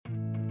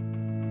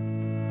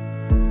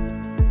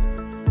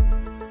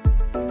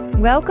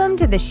Welcome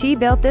to the She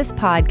Built This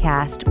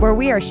podcast, where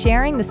we are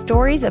sharing the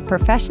stories of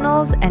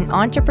professionals and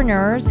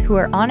entrepreneurs who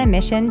are on a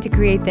mission to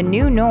create the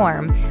new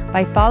norm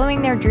by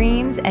following their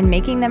dreams and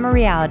making them a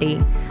reality.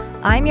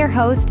 I'm your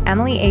host,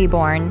 Emily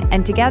Aborn,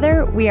 and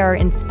together we are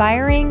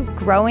inspiring,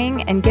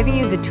 growing, and giving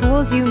you the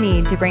tools you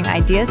need to bring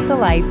ideas to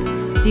life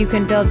so you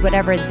can build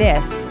whatever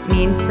this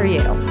means for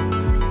you.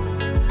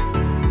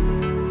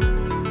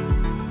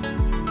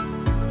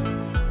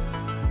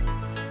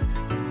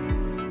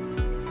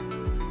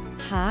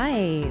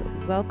 Hi,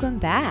 welcome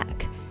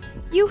back.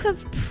 You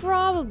have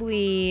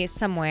probably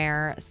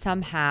somewhere,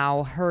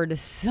 somehow heard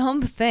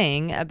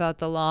something about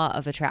the law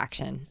of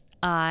attraction.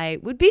 I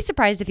would be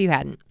surprised if you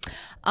hadn't.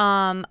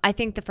 I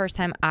think the first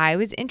time I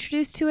was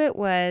introduced to it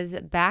was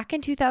back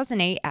in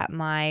 2008 at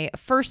my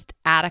first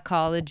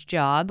out-of-college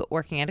job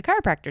working at a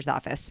chiropractor's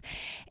office.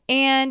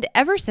 And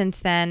ever since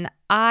then,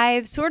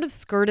 I've sort of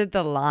skirted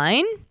the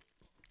line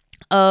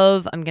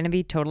of, I'm going to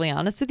be totally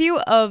honest with you,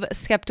 of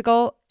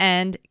skeptical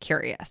and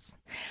curious.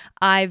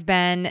 I've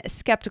been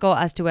skeptical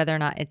as to whether or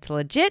not it's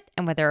legit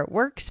and whether it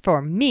works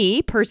for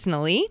me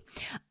personally,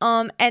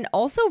 and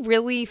also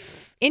really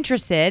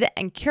interested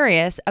and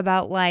curious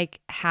about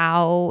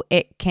how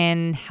it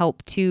can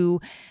help to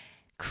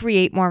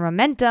create more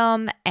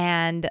momentum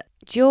and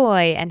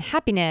joy and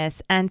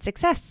happiness and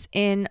success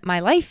in my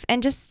life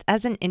and just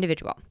as an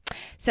individual.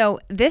 So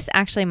this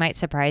actually might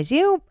surprise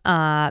you.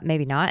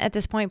 Maybe not at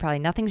this point. Probably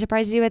nothing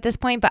surprises you at this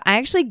point, but I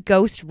actually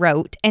ghost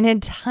wrote an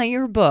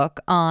entire book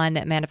on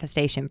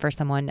manifestation for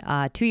someone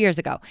 2 years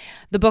ago.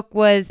 The book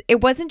it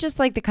wasn't just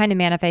like the kind of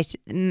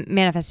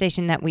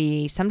manifestation that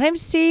we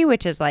sometimes see,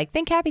 which is like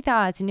think happy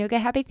thoughts and you'll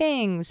get happy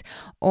things,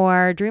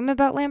 or dream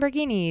about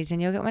Lamborghinis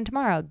and you'll get one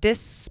tomorrow.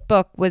 This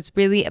book was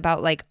really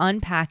about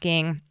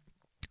unpacking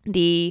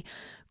the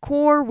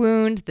core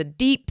wounds, the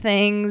deep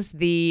things,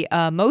 the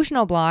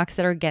emotional blocks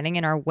that are getting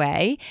in our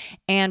way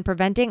and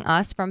preventing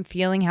us from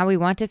feeling how we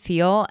want to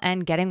feel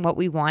and getting what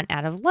we want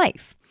out of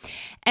life.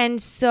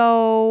 And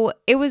so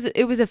it was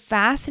a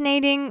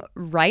fascinating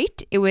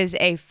write. It was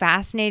a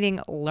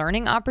fascinating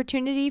learning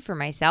opportunity for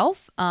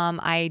myself.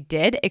 I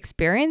did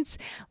experience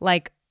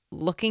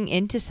looking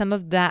into some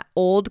of that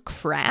old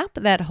crap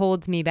that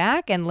holds me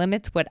back and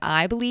limits what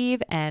I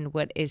believe and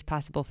what is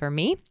possible for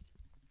me.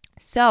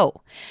 So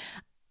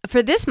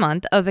for this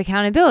month of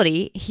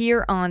accountability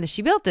here on the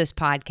She Built This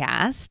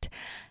podcast,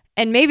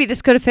 and maybe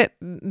this could have fit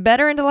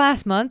better into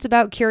last month's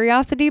about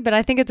curiosity, but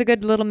I think it's a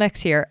good little mix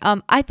here.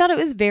 I thought it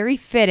was very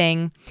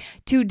fitting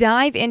to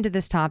dive into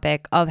this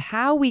topic of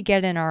how we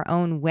get in our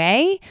own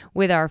way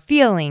with our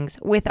feelings,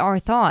 with our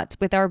thoughts,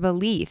 with our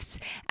beliefs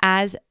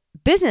as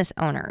business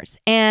owners.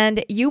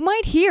 And you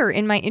might hear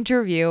in my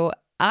interview,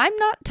 I'm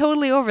not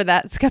totally over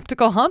that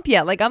skeptical hump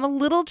yet. I'm a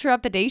little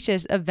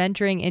trepidatious of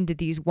venturing into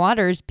these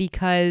waters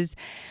because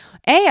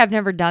A, I've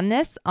never done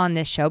this on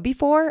this show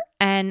before,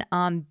 and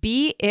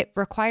B, it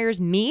requires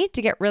me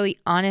to get really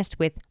honest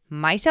with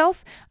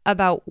myself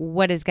about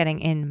what is getting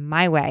in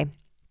my way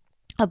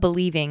of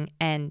believing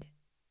and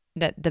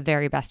that the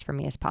very best for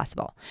me is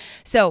possible.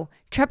 So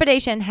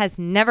trepidation has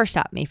never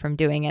stopped me from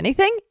doing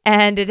anything,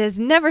 and it has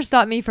never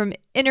stopped me from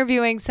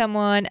interviewing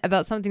someone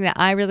about something that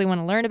I really want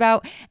to learn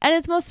about, and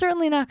it's most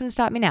certainly not going to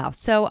stop me now.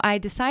 So I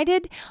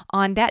decided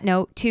on that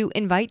note to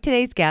invite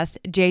today's guest,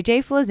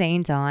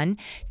 Flizanes, on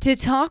to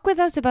talk with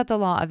us about the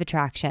law of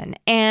attraction.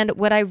 And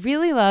what I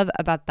really love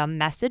about the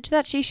message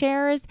that she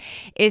shares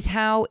is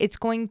how it's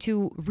going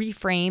to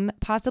reframe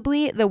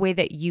possibly the way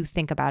that you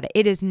think about it.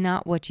 It is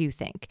not what you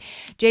think.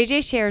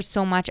 JJ shares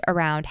so much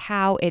around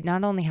how it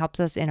not only helps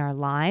us in our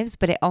lives,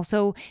 but it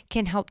also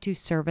can help to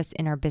serve us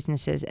in our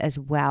businesses as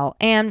well.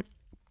 And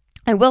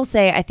I will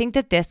say, I think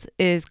that this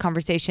is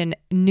conversation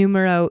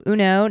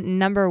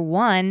number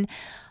one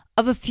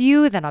of a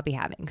few that I'll be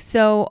having.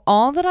 So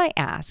all that I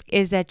ask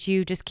is that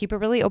you just keep a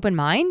really open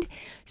mind,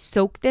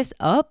 soak this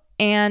up,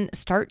 and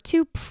start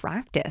to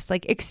practice,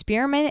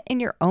 experiment in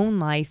your own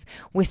life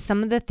with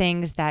some of the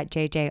things that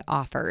JJ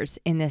offers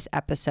in this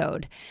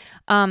episode.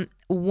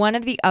 One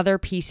of the other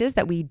pieces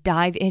that we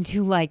dive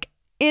into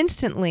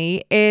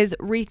instantly is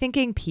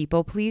rethinking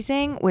people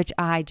pleasing, which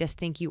I just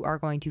think you are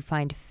going to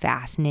find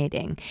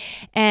fascinating.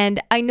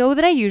 And I know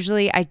that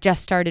I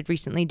just started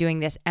recently doing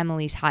this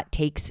Emily's Hot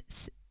Takes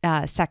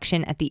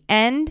section at the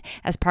end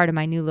as part of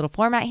my new little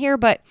format here.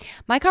 But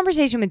my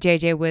conversation with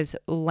JJ was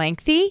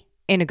lengthy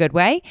in a good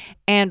way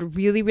and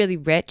really, really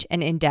rich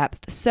and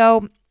in-depth.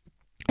 So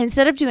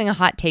instead of doing a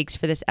hot takes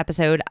for this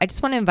episode, I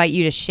just want to invite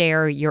you to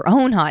share your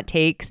own hot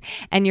takes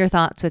and your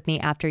thoughts with me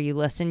after you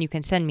listen. You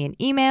can send me an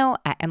email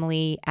at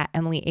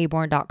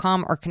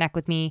emily@emilyaborn.com or connect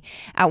with me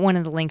at one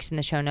of the links in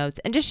the show notes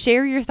and just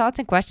share your thoughts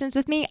and questions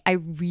with me. I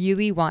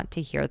really want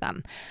to hear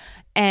them.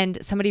 And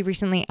somebody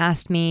recently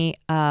asked me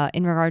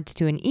in regards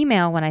to an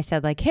email when I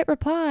said hit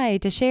reply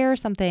to share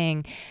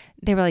something.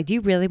 they were like, do you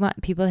really want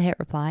people to hit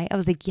reply? I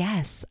was like,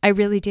 yes, I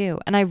really do.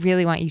 And I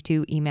really want you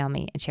to email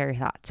me and share your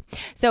thoughts.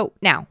 So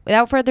now,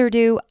 without further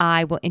ado,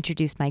 I will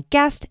introduce my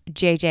guest,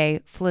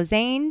 JJ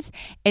Flizanes,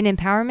 an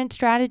empowerment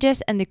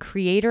strategist and the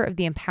creator of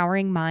the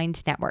Empowering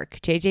Minds Network.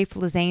 JJ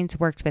Flizanes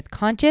works with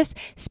conscious,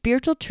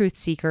 spiritual truth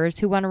seekers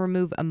who want to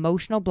remove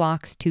emotional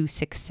blocks to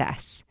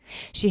success.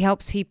 She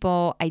helps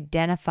people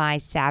identify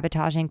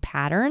sabotaging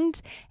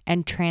patterns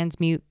and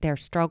transmute their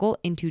struggle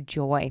into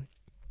joy.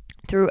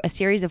 Through a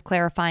series of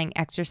clarifying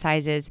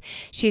exercises,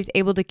 she's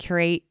able to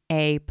create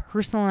a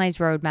personalized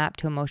roadmap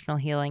to emotional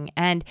healing.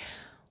 And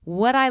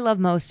what I love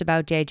most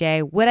about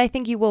JJ, what I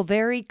think you will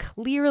very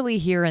clearly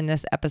hear in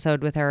this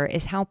episode with her,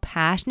 is how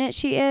passionate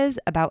she is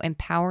about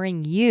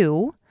empowering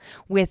you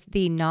with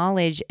the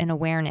knowledge and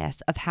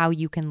awareness of how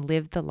you can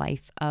live the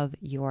life of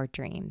your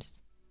dreams.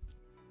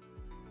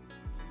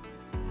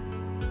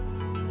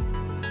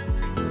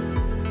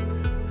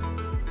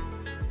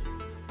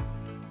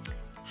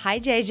 Hi,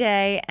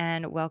 JJ,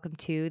 and welcome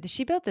to the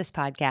She Built This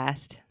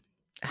podcast.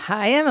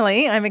 Hi,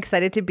 Emily. I'm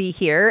excited to be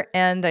here.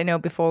 And I know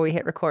before we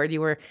hit record, you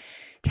were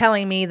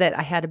telling me that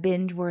I had a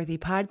binge-worthy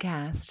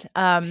podcast.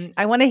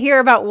 I want to hear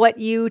about what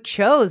you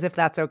chose, if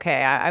that's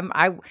okay.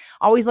 I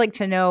always like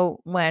to know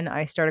when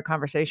I start a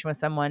conversation with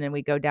someone and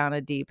we go down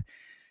a deep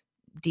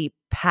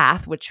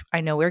path, which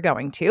I know we're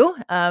going to,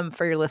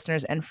 for your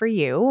listeners and for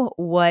you.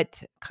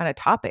 What kind of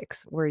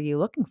topics were you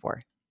looking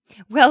for?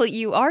 Well,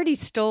 you already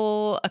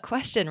stole a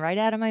question right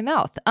out of my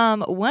mouth.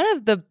 One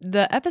of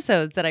the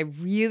episodes that I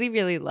really,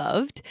 really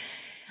loved,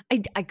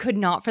 I could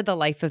not for the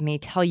life of me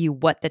tell you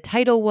what the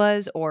title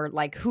was or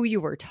like who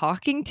you were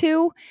talking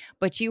to,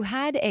 but you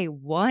had a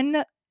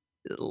one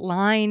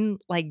line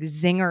like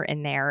zinger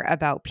in there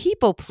about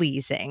people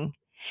pleasing.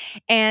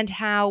 And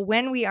how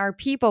when we are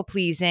people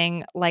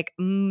pleasing, like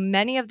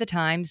many of the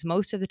times,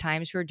 most of the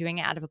times we're doing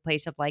it out of a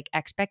place of like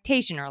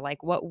expectation or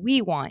like what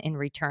we want in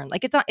return.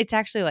 Like it's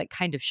actually like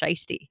kind of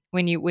shisty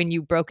when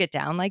you broke it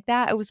down like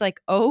that. I was like,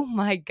 oh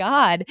my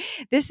God,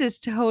 this is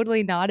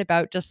totally not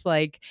about just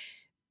like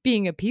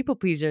being a people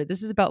pleaser.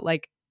 This is about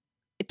like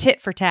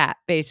tit for tat,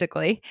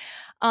 basically.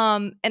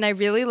 And I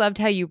really loved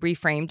how you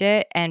reframed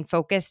it and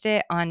focused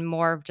it on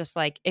more of just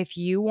like, if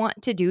you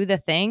want to do the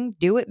thing,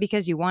 do it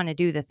because you want to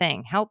do the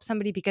thing. Help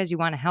somebody because you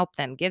want to help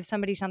them. Give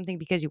somebody something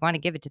because you want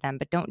to give it to them,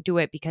 but don't do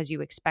it because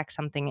you expect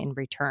something in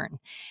return.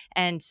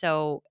 And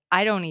so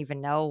I don't even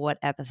know what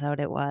episode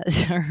it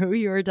was or who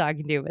you were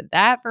talking to, but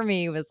that for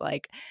me was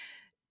like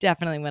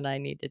definitely what I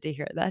needed to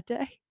hear that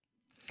day.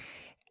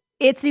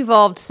 It's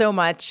evolved so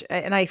much,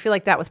 and I feel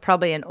like that was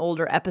probably an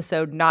older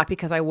episode, not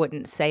because I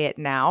wouldn't say it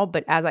now,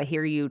 but as I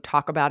hear you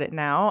talk about it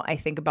now, I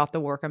think about the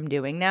work I'm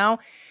doing now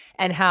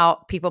and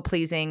how people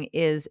pleasing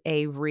is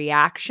a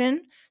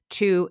reaction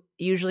to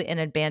usually an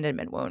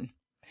abandonment wound.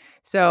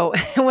 So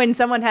when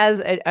someone has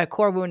a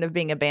core wound of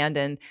being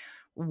abandoned,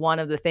 one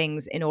of the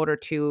things in order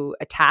to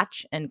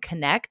attach and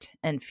connect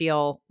and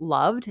feel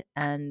loved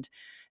and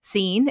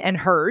seen and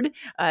heard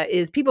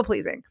is people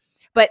pleasing.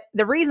 But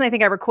the reason I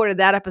think I recorded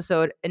that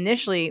episode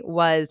initially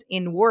was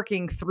in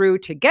working through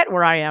to get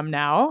where I am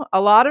now.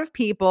 A lot of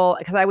people,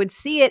 because I would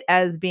see it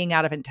as being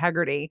out of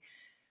integrity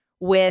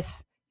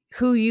with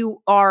who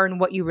you are and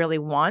what you really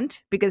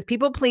want. Because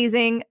people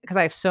pleasing, because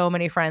I have so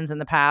many friends in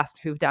the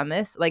past who've done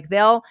this, like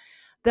they'll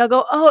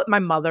go, oh, my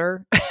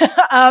mother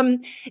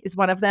is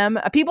one of them.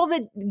 People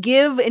that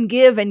give and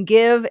give and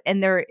give,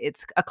 and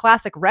it's a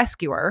classic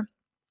rescuer.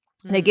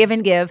 They give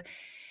and give,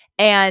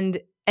 and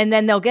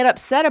then they'll get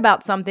upset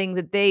about something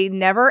that they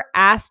never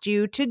asked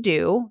you to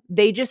do.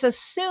 They just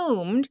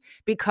assumed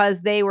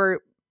because they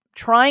were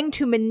trying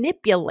to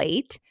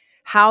manipulate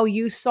how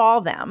you saw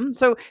them.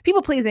 So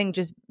people pleasing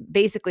just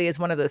basically is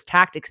one of those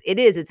tactics.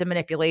 It's a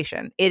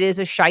manipulation. It is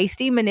a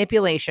shisty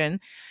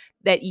manipulation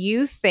that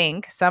you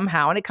think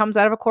somehow, and it comes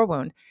out of a core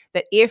wound,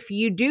 that if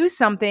you do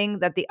something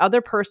that the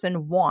other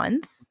person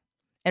wants,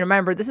 and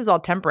remember, this is all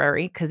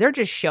temporary because they're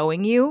just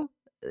showing you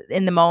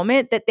in the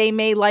moment that they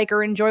may like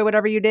or enjoy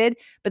whatever you did,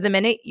 but the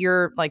minute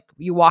you're like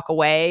you walk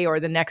away or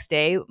the next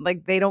day,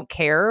 like they don't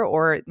care,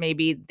 or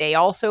maybe they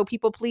also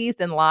people pleased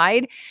and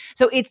lied.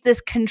 So it's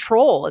this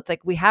control. It's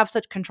like we have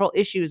such control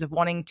issues of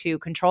wanting to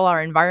control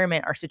our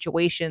environment, our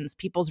situations,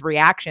 people's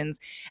reactions,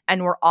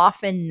 and we're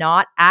often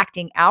not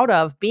acting out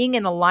of being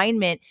in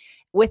alignment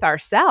with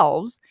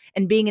ourselves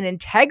and being in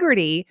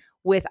integrity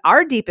with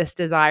our deepest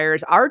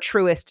desires, our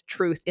truest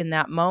truth in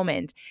that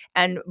moment.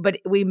 But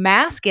we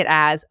mask it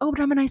as, oh,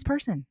 but I'm a nice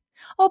person.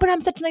 Oh, but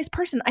I'm such a nice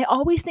person. I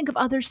always think of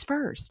others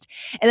first.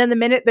 And then the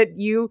minute that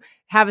you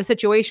have a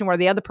situation where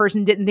the other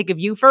person didn't think of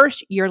you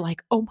first, you're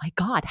like, oh my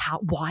God,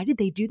 why did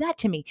they do that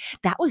to me?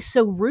 That was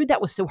so rude.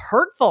 That was so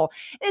hurtful.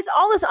 It's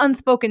all this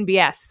unspoken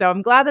BS. So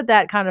I'm glad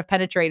that kind of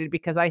penetrated,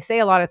 because I say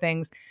a lot of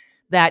things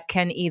that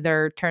can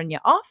either turn you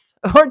off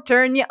or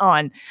turn you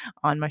on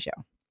my show.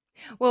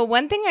 Well,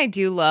 one thing I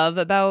do love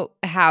about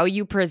how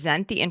you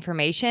present the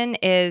information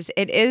is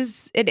we'll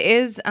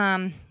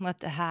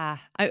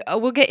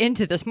get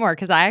into this more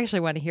because I actually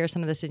want to hear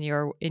some of this in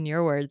your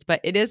words,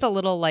 but it is a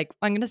little like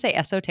I'm going to say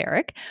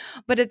esoteric,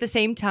 but at the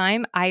same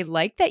time, I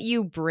like that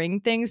you bring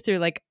things through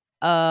like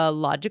a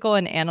logical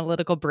and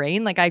analytical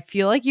brain. Like I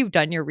feel like you've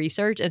done your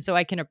research and so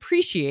I can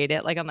appreciate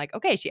it. Like I'm like,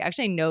 okay, she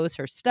actually knows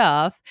her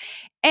stuff.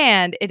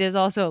 And it is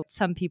also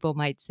some people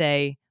might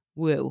say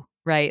woo,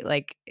 right?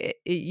 Like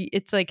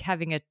it's like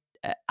having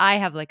I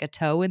have like a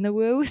toe in the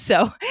woo,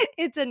 so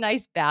it's a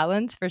nice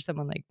balance for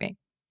someone like me.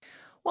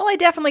 Well, I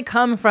definitely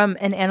come from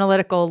an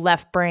analytical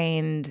left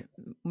brained,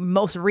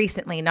 most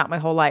recently, not my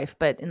whole life,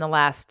 but in the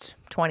last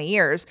 20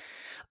 years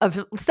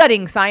of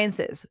studying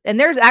sciences. And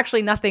there's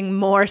actually nothing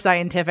more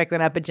scientific than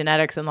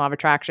epigenetics and law of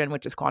attraction,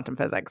 which is quantum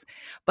physics.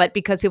 But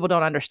because people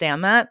don't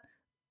understand that,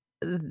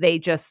 they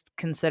just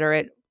consider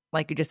it,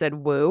 like you just said,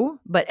 woo.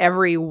 But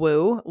every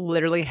woo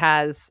literally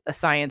has a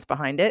science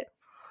behind it.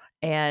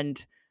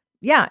 And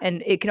yeah,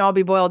 and it can all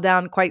be boiled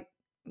down quite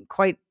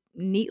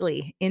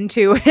neatly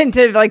into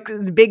into like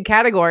the big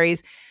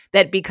categories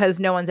that because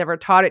no one's ever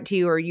taught it to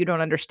you or you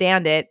don't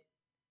understand it,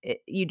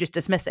 you just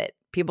dismiss it.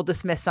 People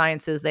dismiss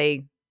sciences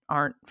they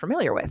aren't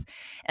familiar with.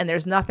 And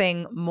there's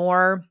nothing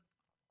more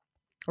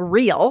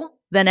real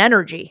than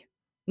energy.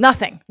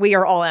 Nothing. We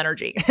are all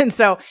energy. And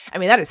so, I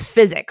mean, that is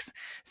physics.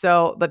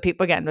 So, but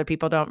people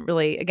don't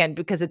really, again,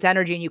 because it's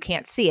energy and you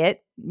can't see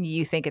it,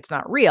 you think it's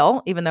not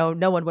real, even though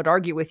no one would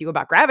argue with you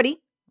about gravity.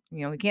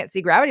 You know, we can't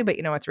see gravity, but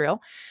you know it's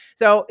real.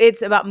 So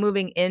it's about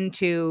moving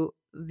into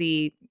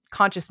the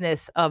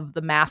consciousness of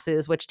the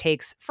masses, which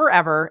takes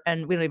forever.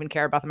 And we don't even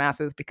care about the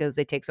masses because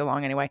they take so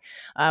long anyway.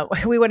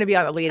 We want to be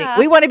on the leading.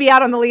 We want to be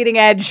out on the leading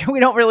edge. We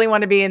don't really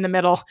want to be in the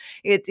middle.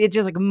 It's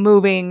just like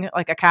moving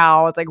like a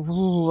cow. It's like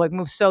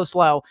moves so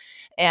slow.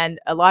 And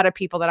a lot of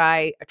people that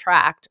I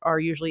attract are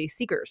usually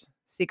seekers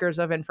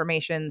of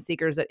information,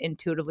 seekers that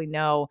intuitively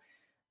know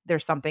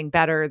there's something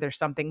better, there's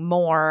something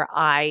more.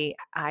 I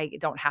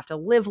don't have to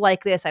live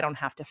like this. I don't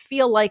have to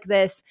feel like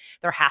this.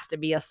 There has to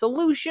be a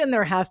solution.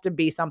 There has to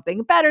be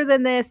something better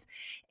than this.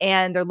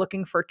 And they're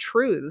looking for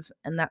truths.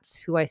 And that's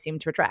who I seem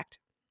to attract.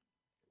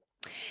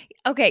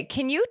 Okay,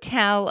 can you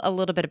tell a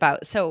little bit about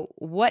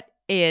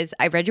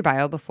I read your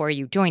bio before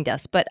you joined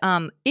us, but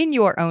in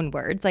your own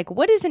words, like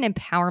what is an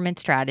empowerment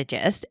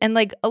strategist and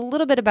like a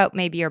little bit about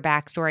maybe your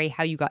backstory,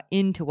 how you got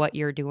into what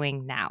you're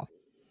doing now?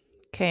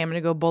 Okay, I'm going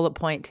to go bullet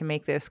point to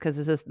make this because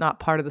this is not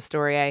part of the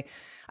story. I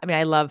mean,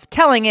 I love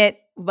telling it,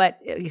 but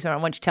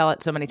once you tell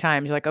it so many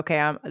times, you're like,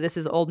 okay, this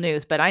is old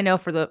news. But I know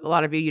for a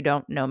lot of you, you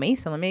don't know me,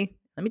 so let me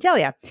tell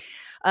you.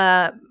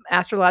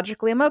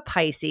 Astrologically, I'm a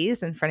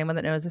Pisces, and for anyone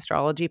that knows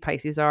astrology,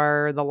 Pisces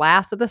are the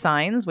last of the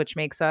signs, which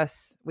makes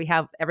we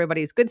have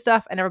everybody's good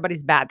stuff and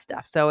everybody's bad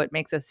stuff. So it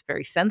makes us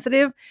very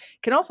sensitive,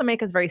 can also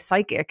make us very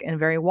psychic and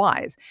very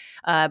wise.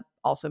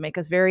 Also make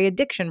us very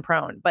addiction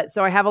prone. But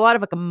so I have a lot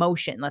of like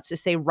emotion, let's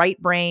just say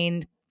right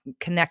brain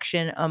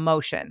connection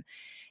emotion.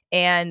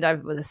 And I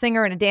was a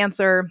singer and a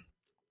dancer,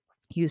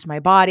 used my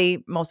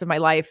body most of my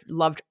life,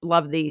 loved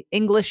the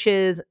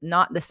Englishes,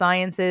 not the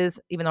sciences,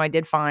 even though I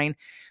did fine.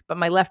 But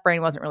my left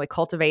brain wasn't really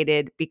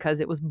cultivated because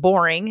it was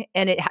boring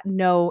and it had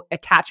no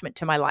attachment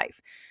to my life.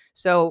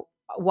 So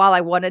while I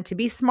wanted to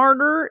be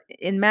smarter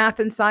in math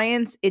and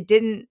science, it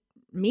didn't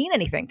mean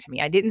anything to me.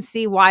 I didn't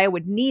see why I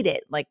would need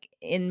it like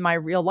in my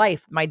real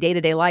life, my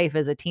day-to-day life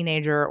as a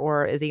teenager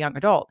or as a young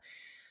adult.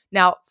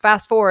 Now,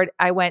 fast forward,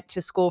 I went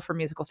to school for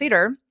musical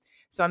theater.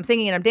 So I'm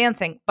singing and I'm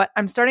dancing, but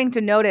I'm starting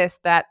to notice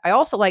that I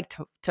also like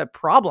to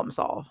problem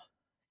solve.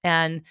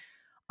 And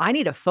I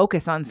need to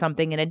focus on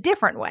something in a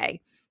different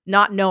way,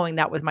 not knowing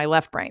that was my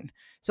left brain.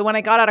 So when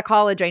I got out of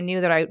college, I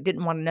knew that I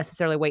didn't want to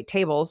necessarily wait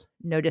tables.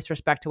 No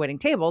disrespect to waiting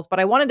tables,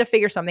 but I wanted to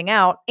figure something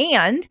out.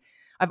 And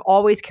I've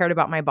always cared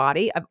about my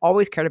body. I've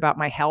always cared about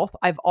my health.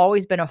 I've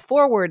always been a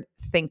forward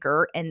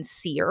thinker and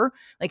seer.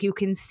 Like you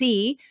can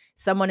see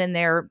someone in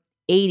their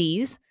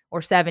 80s or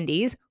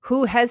 70s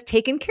who has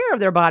taken care of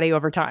their body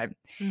over time.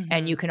 Mm-hmm.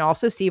 And you can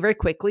also see very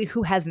quickly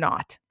who has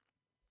not.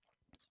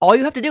 All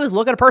you have to do is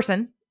look at a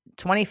person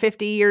 20,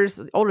 50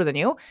 years older than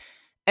you,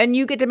 and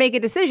you get to make a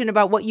decision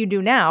about what you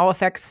do now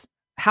affects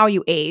how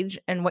you age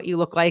and what you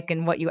look like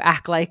and what you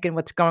act like and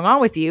what's going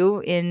on with you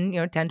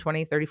in 10,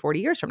 20, 30, 40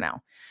 years from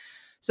now.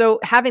 So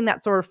having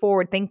that sort of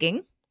forward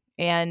thinking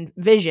and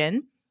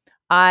vision,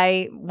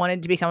 I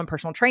wanted to become a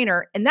personal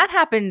trainer. And that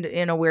happened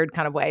in a weird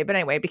kind of way. But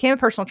anyway, I became a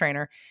personal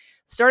trainer,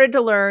 started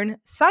to learn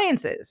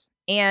sciences.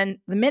 And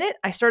the minute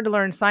I started to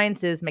learn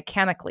sciences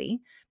mechanically,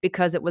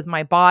 because it was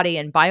my body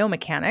and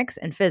biomechanics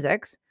and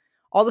physics,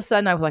 all of a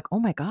sudden I was like, oh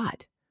my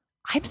God,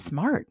 I'm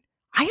smart.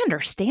 I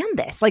understand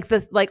this. Like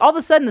all of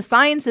a sudden the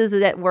sciences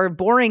that were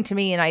boring to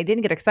me and I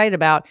didn't get excited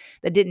about,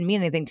 that didn't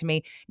mean anything to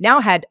me,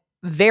 now had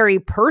very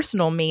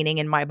personal meaning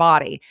in my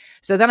body.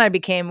 So then I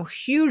became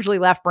hugely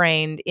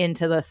left-brained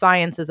into the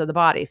sciences of the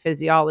body,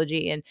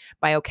 physiology and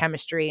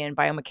biochemistry and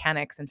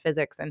biomechanics and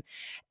physics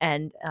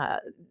and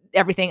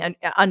everything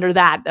under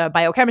that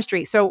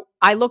biochemistry. So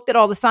I looked at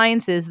all the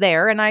sciences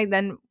there, and I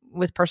then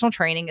was personal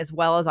training, as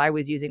well as I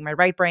was using my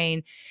right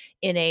brain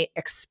in a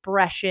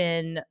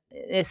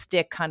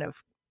expressionistic kind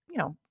of,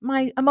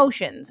 my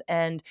emotions,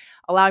 and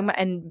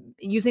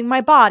using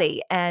my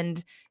body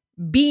and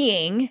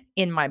being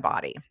in my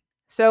body.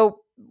 So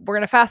we're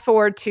going to fast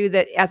forward to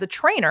that as a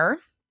trainer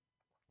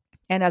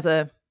and as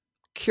a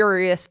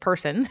curious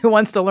person who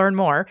wants to learn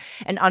more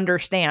and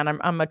understand.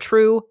 I'm a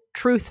true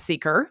truth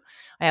seeker.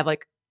 I have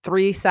like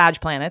 3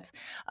 Sag planets.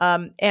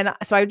 And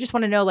so I just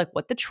want to know like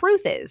what the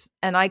truth is.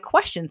 And I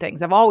question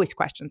things. I've always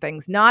questioned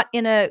things, not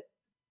in a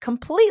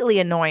completely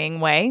annoying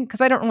way,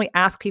 because I don't really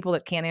ask people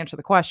that can't answer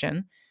the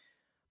question,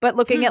 but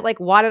looking at like,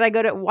 why did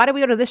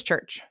we go to this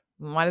church?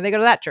 Why did they go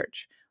to that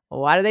church?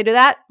 Why do they do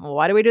that?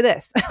 Why do we do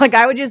this? Like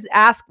I would just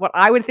ask what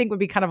I would think would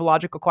be kind of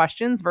logical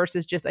questions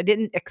versus just, I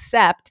didn't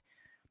accept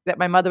that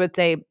my mother would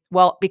say,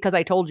 well, because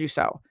I told you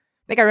so.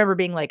 I think I remember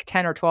being like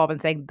 10 or 12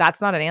 and saying,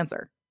 that's not an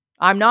answer.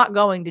 I'm not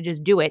going to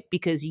just do it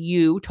because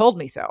you told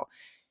me so.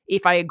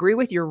 If I agree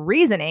with your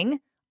reasoning,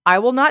 I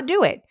will not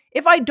do it.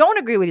 If I don't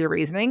agree with your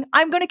reasoning,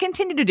 I'm going to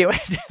continue to do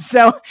it.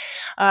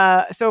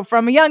 So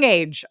from a young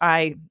age,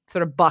 I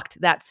sort of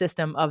bucked that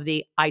system of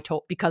the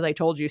because I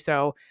told you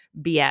so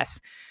BS.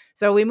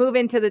 So we move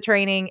into the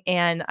training,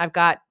 and I've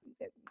got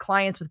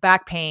clients with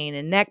back pain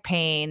and neck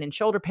pain and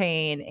shoulder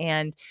pain.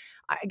 And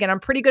again, I'm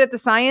pretty good at the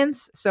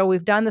science. So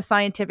we've done the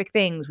scientific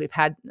things. We've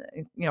had,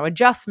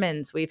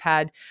 adjustments. We've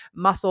had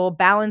muscle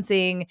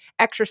balancing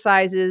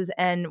exercises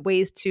and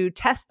ways to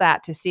test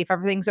that to see if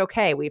everything's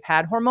okay. We've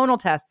had hormonal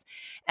tests,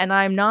 and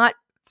I'm not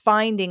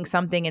finding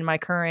something in my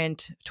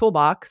current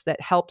toolbox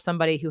that helps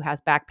somebody who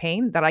has back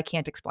pain that I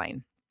can't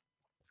explain.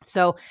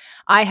 So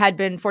I had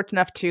been fortunate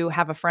enough to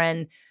have a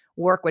friend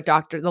work with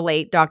the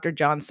late Dr.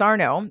 John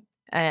Sarno.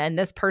 And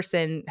this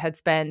person had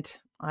spent,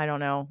 I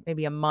don't know,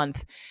 maybe a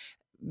month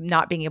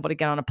not being able to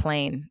get on a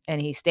plane. And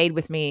he stayed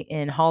with me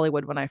in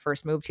Hollywood when I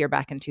first moved here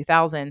back in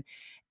 2000.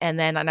 And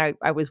then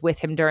I was with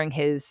him during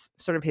his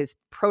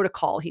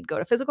protocol. He'd go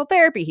to physical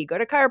therapy, he'd go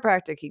to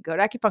chiropractic, he'd go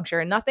to acupuncture,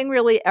 and nothing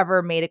really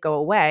ever made it go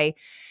away.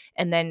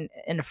 And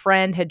a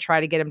friend had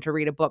tried to get him to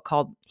read a book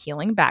called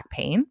Healing Back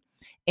Pain.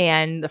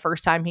 And the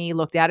first time he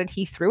looked at it,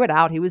 he threw it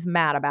out. He was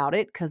mad about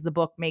it because the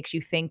book makes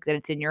you think that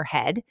it's in your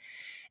head.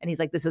 And he's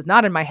like, this is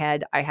not in my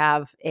head. I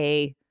have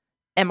a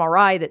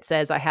MRI that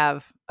says I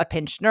have a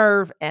pinched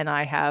nerve and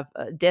I have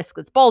a disc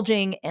that's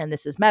bulging, and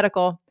this is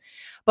medical.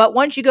 But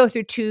once you go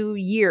through 2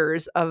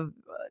 years of,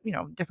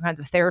 different kinds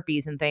of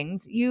therapies and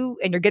things, you're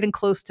getting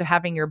close to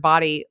having your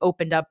body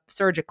opened up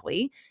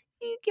surgically,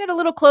 you get a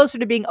little closer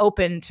to being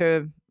open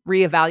to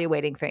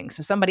reevaluating things.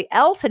 So somebody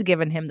else had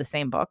given him the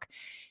same book.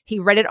 He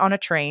read it on a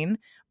train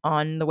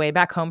on the way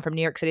back home from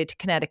New York City to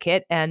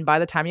Connecticut. And by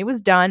the time he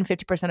was done,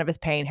 50% of his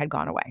pain had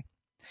gone away.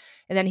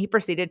 And then he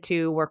proceeded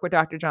to work with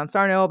Dr. John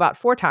Sarno about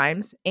 4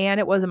 times, and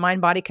it was a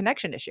mind-body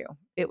connection issue.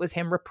 It was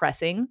him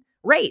repressing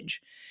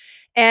rage.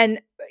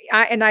 And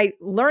I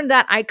learned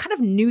that. I kind of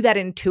knew that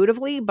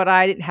intuitively, but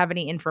I didn't have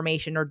any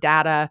information or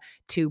data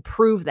to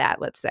prove that,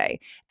 let's say.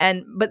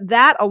 But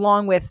that,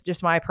 along with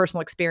just my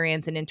personal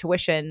experience and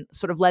intuition,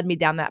 sort of led me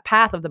down that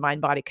path of the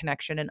mind-body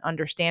connection and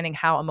understanding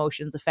how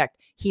emotions affect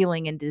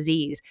healing and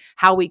disease,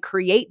 how we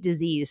create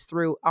disease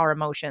through our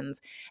emotions.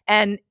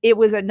 And it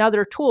was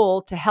another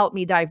tool to help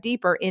me dive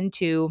deeper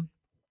into,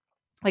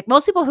 like,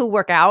 most people who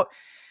work out,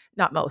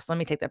 not most, let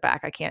me take that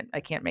back. I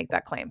can't make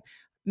that claim.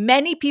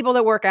 Many people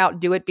that work out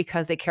do it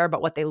because they care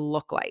about what they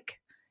look like.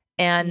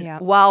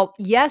 And while,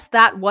 yes,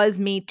 that was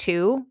me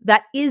too,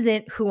 that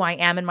isn't who I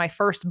am. And my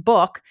first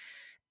book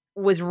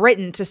was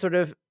written to sort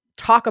of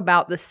talk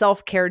about the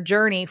self-care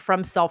journey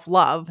from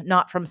self-love,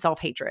 not from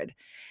self-hatred.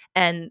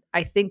 And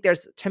I think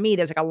there's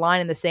like a line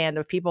in the sand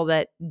of people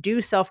that do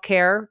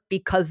self-care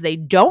because they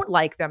don't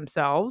like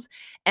themselves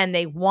and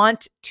they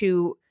want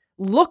to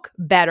look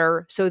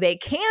better so they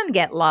can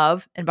get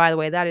love. And by the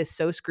way, that is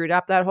so screwed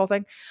up, that whole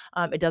thing.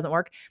 It doesn't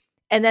work.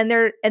 What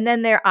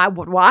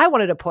I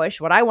wanted to push,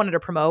 what I wanted to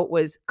promote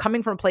was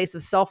coming from a place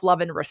of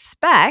self-love and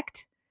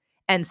respect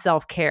and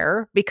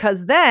self-care,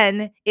 because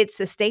then it's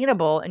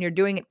sustainable and you're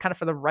doing it kind of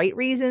for the right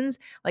reasons.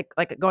 Like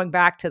going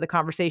back to the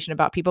conversation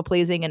about people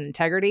pleasing and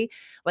integrity,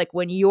 like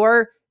when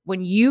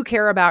you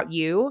care about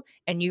you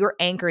and you're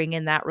anchoring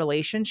in that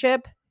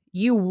relationship,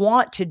 you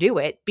want to do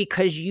it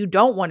because you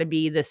don't want to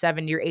be the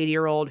 70 or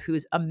 80-year-old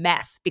who's a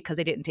mess because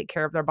they didn't take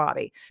care of their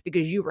body,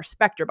 because you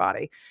respect your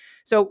body.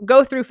 So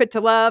go through Fit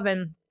to Love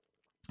and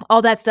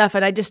all that stuff.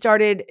 And I just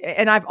started,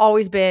 and I've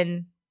always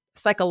been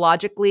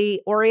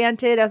psychologically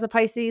oriented as a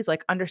Pisces,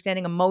 like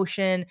understanding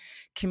emotion,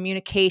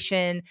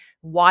 communication.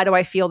 Why do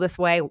I feel this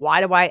way?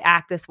 Why do I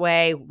act this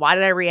way? Why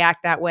did I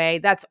react that way?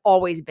 That's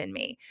always been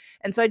me.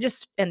 And so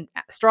and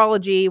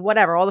astrology,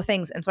 whatever, all the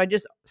things. And so I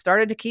just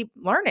started to keep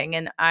learning.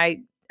 And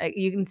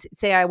you can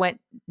say I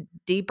went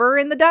deeper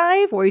in the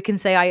dive, or you can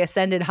say I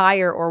ascended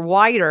higher or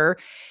wider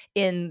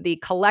in the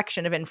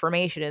collection of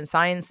information and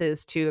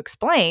sciences to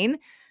explain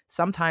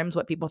sometimes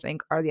what people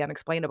think are the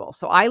unexplainable.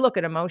 So I look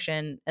at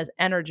emotion as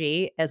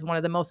energy, as one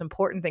of the most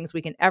important things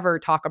we can ever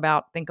talk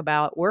about, think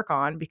about, work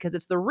on, because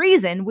it's the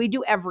reason we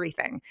do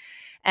everything.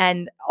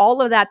 And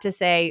all of that to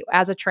say,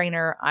 as a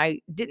trainer,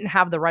 I didn't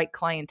have the right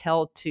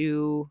clientele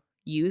to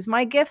use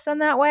my gifts in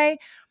that way.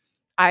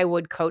 I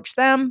would coach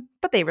them,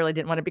 but they really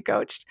didn't want to be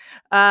coached.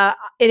 And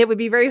it would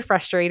be very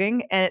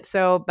frustrating. And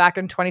so back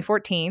in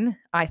 2014,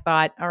 I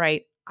thought, all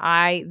right,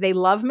 they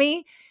love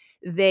me.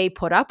 They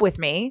put up with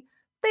me.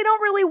 They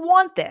don't really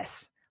want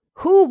this.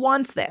 Who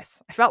wants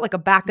this? I felt like a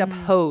backed up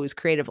hose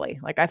creatively.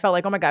 Like I felt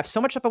like, oh my God, I have so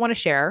much stuff I want to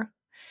share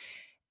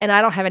and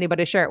I don't have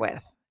anybody to share it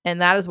with. And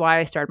that is why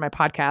I started my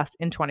podcast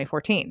in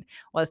 2014,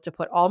 was to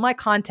put all my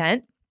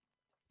content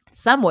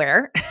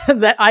somewhere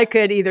that I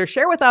could either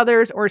share with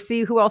others or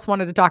see who else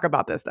wanted to talk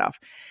about this stuff.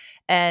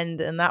 And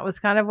that was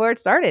kind of where it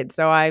started.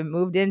 So I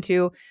moved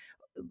into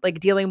like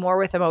dealing more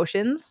with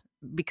emotions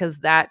because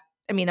that,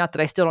 I mean, not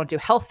that I still don't do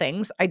health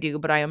things, I do,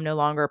 but I am no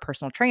longer a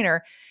personal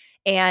trainer.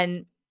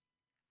 And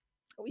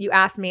you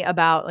asked me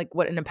about like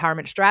what an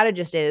empowerment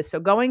strategist is. So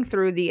going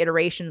through the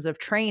iterations of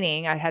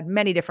training, I had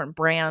many different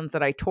brands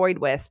that I toyed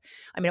with.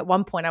 I mean, at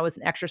one point I was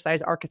an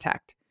exercise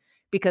architect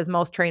because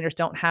most trainers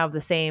don't have the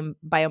same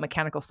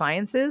biomechanical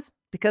sciences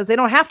because they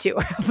don't have to.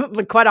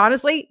 Quite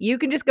honestly, you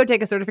can just go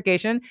take a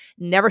certification,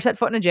 never set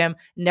foot in a gym,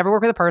 never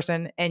work with a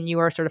person, and you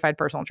are a certified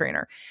personal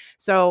trainer.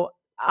 So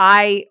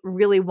I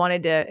really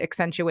wanted to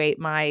accentuate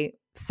my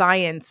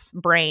science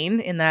brain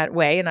in that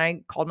way. And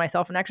I called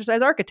myself an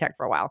exercise architect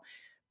for a while.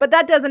 But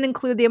that doesn't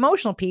include the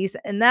emotional piece.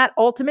 And that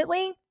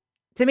ultimately,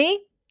 to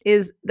me,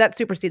 that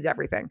supersedes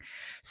everything.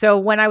 So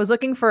when I was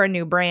looking for a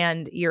new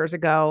brand years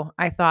ago,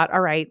 I thought,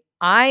 all right,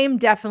 I'm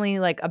definitely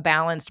like a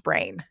balanced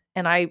brain.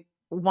 And I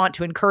want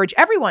to encourage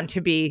everyone to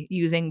be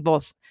using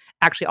both,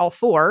 actually all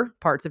four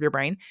parts of your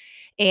brain.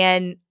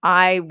 And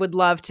I would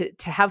love to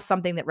have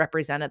something that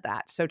represented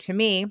that. So to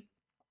me,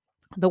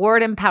 the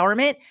word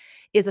empowerment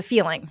is a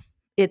feeling.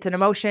 It's an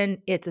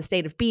emotion. It's a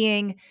state of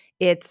being.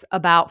 It's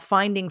about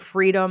finding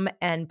freedom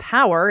and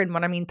power. And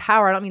when I mean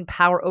power, I don't mean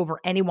power over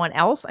anyone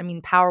else. I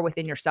mean power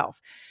within yourself.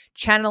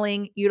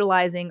 Channeling,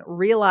 utilizing,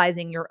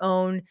 realizing your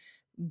own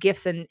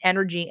gifts and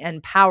energy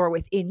and power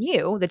within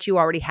you that you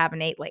already have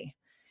innately.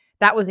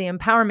 That was the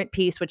empowerment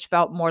piece, which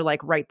felt more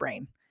like right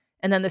brain.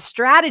 And then the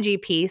strategy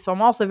piece, so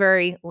I'm also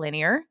very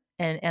linear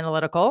and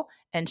analytical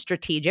and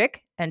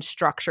strategic and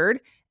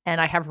structured. And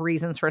I have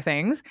reasons for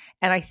things.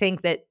 And I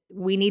think that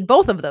we need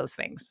both of those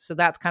things. So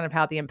that's kind of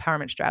how the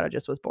empowerment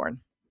strategist was born.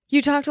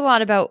 You talked a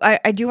lot about,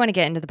 I do want to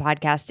get into the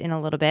podcast in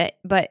a little bit,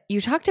 but you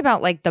talked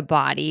about like the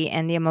body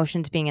and the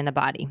emotions being in the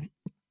body.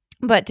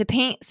 But to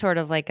paint sort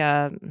of like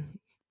a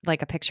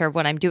picture of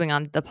what I'm doing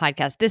on the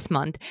podcast this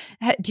month,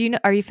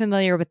 are you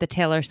familiar with the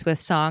Taylor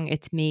Swift song,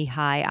 It's Me,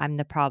 Hi, I'm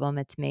the Problem,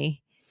 It's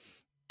Me?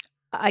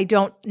 I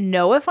don't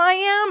know if I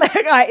am.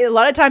 A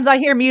lot of times I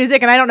hear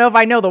music and I don't know if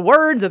I know the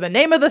words or the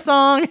name of the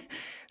song.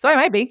 So I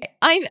might be.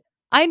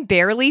 I'm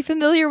barely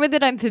familiar with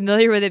it. I'm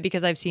familiar with it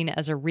because I've seen it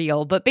as a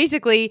reel. But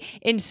basically,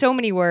 in so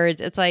many words,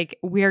 it's like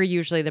we're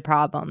usually the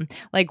problem.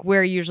 Like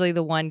we're usually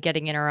the one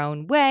getting in our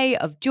own way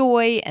of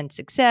joy and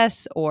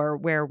success or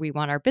where we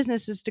want our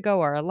businesses to go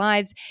or our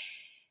lives.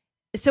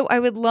 So I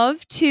would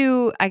love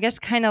to, I guess,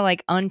 kind of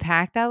like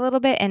unpack that a little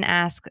bit and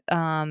ask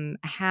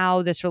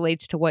how this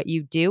relates to what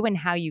you do and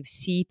how you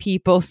see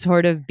people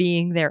sort of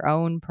being their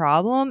own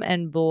problem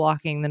and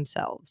blocking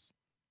themselves.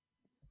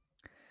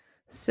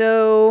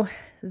 So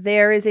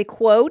there is a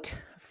quote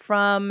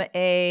from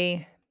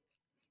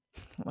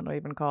what do I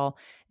even call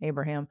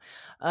Abraham?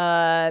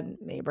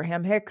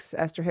 Abraham Hicks,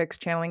 Esther Hicks,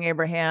 channeling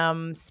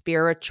Abraham,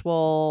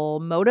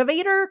 spiritual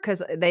motivator,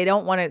 because they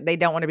don't want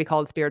to be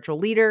called spiritual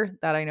leader.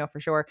 That I know for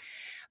sure.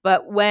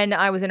 But when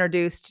I was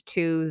introduced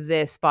to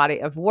this body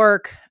of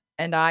work,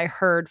 and I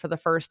heard for the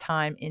first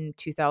time in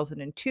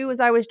 2002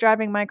 as I was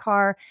driving my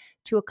car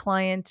to a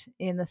client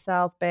in the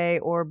South Bay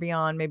or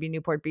beyond, maybe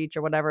Newport Beach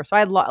or whatever. So I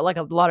had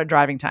a lot of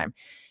driving time.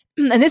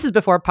 And this is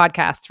before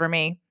podcasts for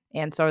me.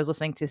 And so I was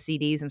listening to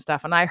CDs and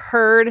stuff. And I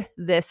heard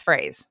this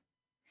phrase,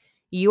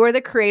 you are the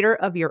creator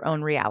of your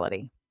own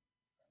reality.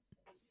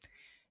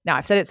 Now,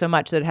 I've said it so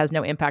much that it has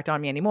no impact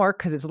on me anymore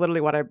because it's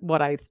literally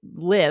what I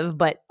live.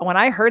 But when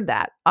I heard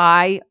that,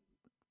 I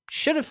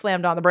should have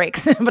slammed on the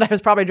brakes, but I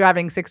was probably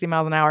driving 60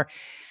 miles an hour.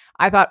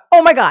 I thought,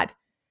 oh my God,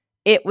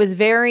 it was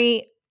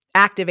very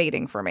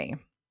activating for me,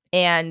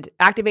 and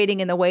activating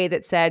in the way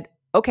that said,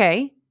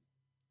 okay,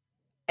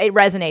 it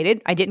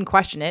resonated. I didn't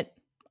question it.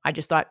 I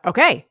just thought,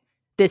 okay,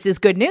 this is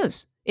good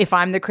news. If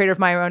I'm the creator of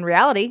my own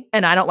reality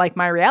and I don't like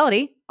my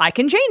reality, I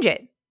can change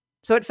it.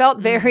 So it felt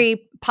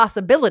very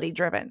possibility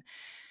driven.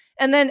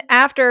 And then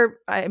after,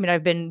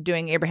 I've been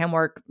doing Abraham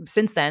work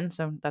since then.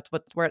 So that's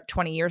what we're at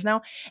 20 years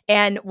now.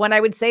 And when I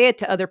would say it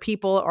to other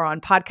people or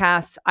on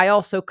podcasts, I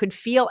also could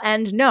feel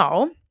and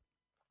know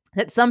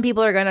that some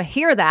people are going to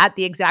hear that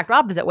the exact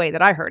opposite way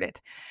that I heard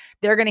it.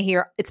 They're going to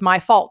hear, it's my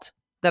fault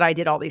that I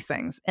did all these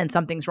things and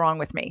something's wrong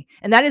with me.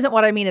 And that isn't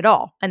what I mean at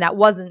all. And that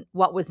wasn't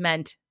what was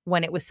meant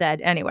when it was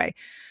said anyway.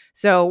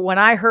 So when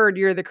I heard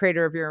you're the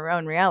creator of your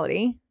own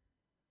reality,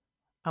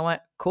 I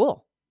went,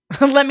 cool.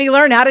 Let me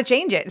learn how to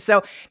change it.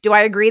 So do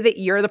I agree that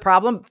you're the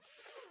problem?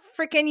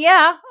 Freaking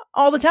yeah,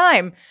 all the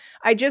time.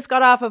 I just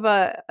got off of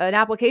an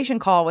application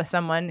call with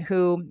someone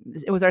who,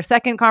 it was our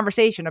second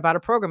conversation about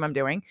a program I'm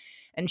doing,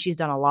 and she's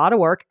done a lot of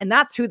work. And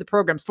that's who the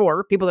program's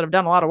for, people that have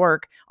done a lot of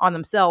work on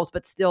themselves,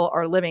 but still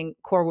are living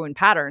core wound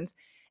patterns.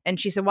 And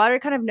she said, well, I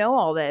kind of know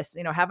all this.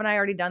 Haven't I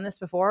already done this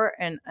before?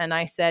 And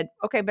I said,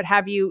 okay, but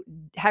have you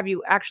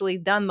actually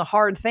done the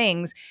hard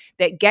things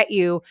that get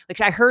you,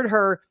 like I heard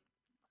her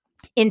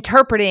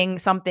interpreting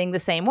something the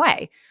same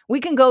way. We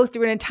can go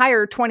through an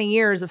entire 20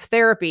 years of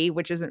therapy,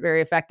 which isn't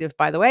very effective,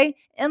 by the way,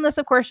 unless,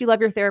 of course, you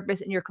love your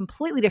therapist and you're a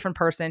completely different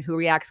person who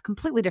reacts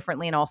completely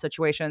differently in all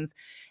situations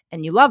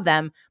and you love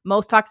them.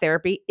 Most talk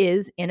therapy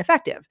is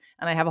ineffective.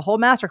 And I have a whole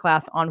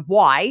masterclass on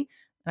why.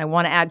 And I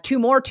want to add 2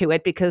 more to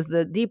it, because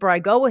the deeper I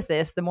go with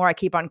this, the more I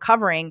keep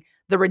uncovering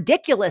the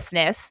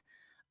ridiculousness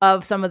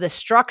of some of the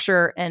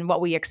structure and what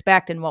we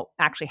expect and what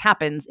actually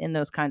happens in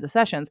those kinds of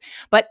sessions.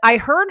 But I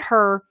heard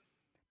her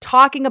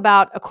talking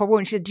about a core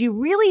wound. She said, do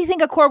you really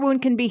think a core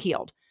wound can be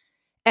healed?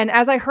 And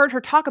as I heard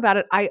her talk about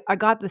it, I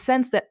got the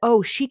sense that,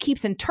 oh, she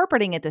keeps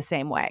interpreting it the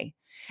same way.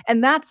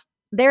 And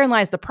therein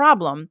lies the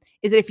problem,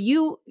 is that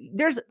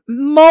there's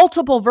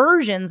multiple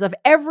versions of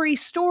every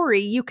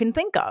story you can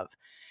think of.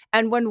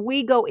 And when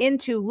we go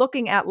into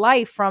looking at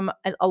life from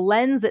a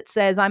lens that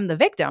says I'm the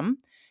victim,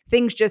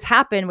 things just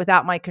happen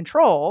without my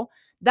control,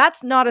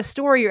 that's not a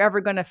story you're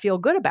ever going to feel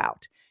good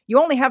about. You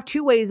only have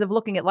 2 ways of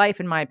looking at life,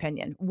 in my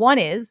opinion. One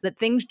is that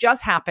things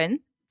just happen.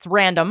 It's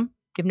random.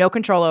 You have no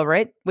control over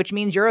it, which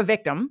means you're a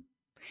victim.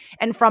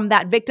 And from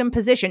that victim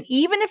position,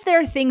 even if there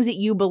are things that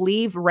you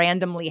believe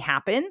randomly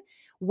happen,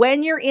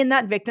 when you're in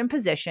that victim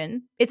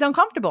position, it's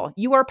uncomfortable.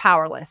 You are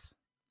powerless.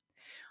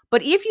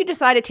 But if you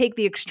decide to take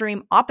the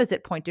extreme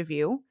opposite point of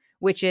view,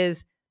 which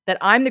is that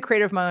I'm the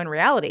creator of my own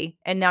reality,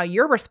 and now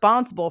you're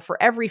responsible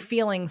for every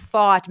feeling,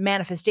 thought,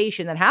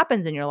 manifestation that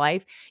happens in your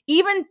life,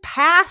 even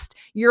past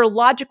your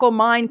logical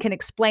mind can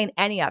explain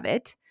any of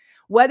it,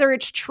 whether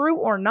it's true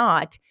or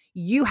not,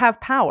 you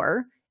have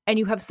power and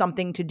you have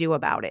something to do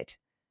about it.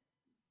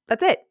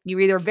 That's it.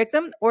 You're either a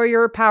victim or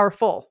you're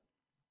powerful.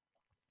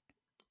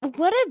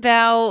 What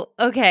about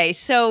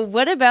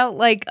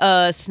like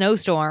a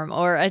snowstorm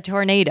or a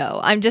tornado?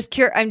 I'm just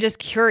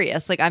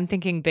curious. Like, I'm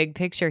thinking big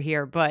picture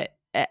here, but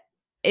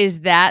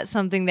is that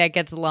something that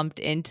gets lumped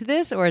into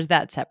this, or is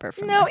that separate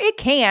from No, this? it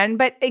can.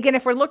 But again,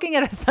 if we're looking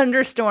at a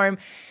thunderstorm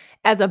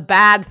as a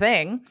bad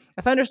thing,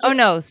 a thunderstorm. Oh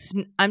no,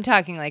 I'm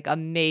talking like a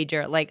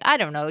major, like, I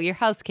don't know, your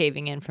house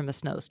caving in from a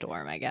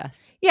snowstorm, I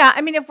guess. Yeah,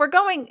 I mean, if we're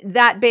going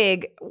that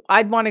big,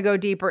 I'd want to go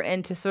deeper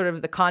into sort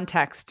of the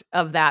context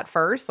of that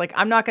first. Like,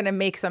 I'm not going to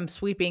make some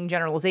sweeping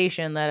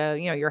generalization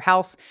that your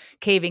house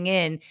caving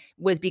in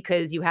was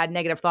because you had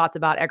negative thoughts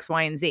about X,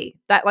 Y, and Z.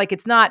 That, like,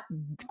 it's not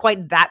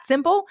quite that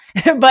simple,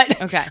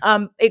 but Okay.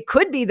 It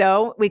could be,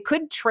 though. We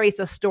could trace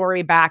a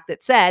story back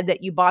that said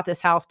that you bought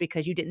this house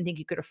because you didn't think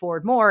you could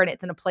afford more, and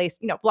it's in a place,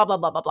 blah blah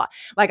blah blah blah.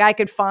 Like, I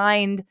could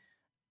find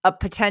a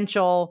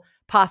potential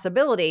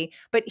possibility,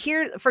 but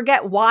here,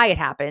 forget why it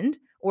happened,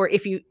 or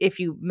if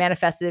you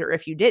manifested it or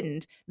if you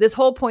didn't. This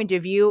whole point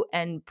of view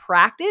and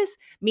practice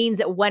means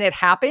that when it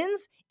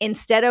happens,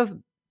 instead of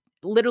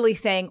literally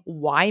saying,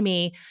 why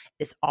me?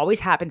 This always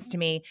happens to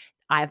me.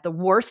 I have the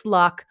worst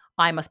luck.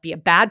 I must be a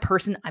bad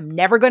person. I'm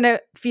never going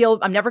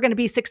to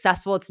be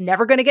successful. It's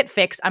never going to get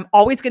fixed. I'm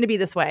always going to be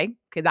this way.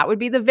 Okay. That would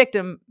be the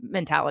victim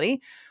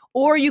mentality.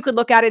 Or you could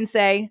look at it and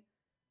say,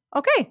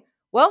 okay,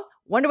 well,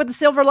 wonder what the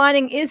silver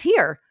lining is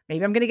here.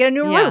 Maybe I'm going to get a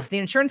new roof. The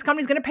insurance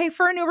company's going to pay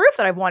for a new roof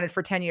that I've wanted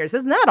for 10 years.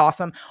 Isn't that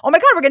awesome? Oh my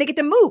God, we're going to get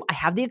to move. I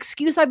have the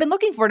excuse I've been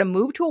looking for to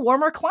move to a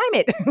warmer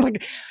climate.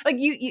 like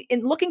you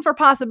in looking for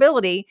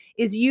possibility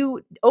is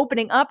you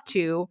opening up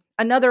to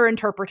another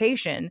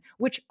interpretation,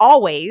 which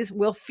always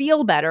will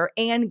feel better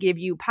and give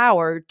you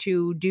power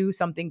to do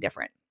something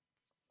different.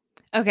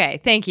 Okay,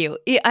 thank you.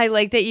 I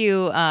like that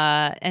you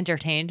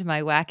entertained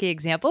my wacky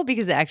example,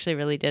 because it actually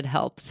really did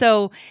help.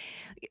 So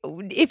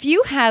if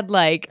you had,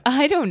 like,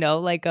 I don't know,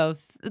 like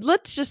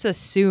let's just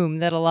assume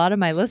that a lot of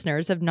my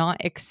listeners have not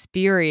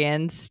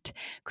experienced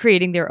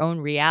creating their own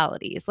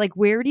realities. Like,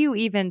 where do you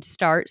even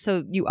start?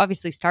 So you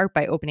obviously start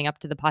by opening up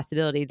to the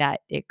possibility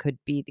that it could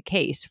be the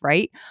case,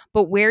 right?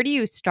 But where do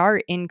you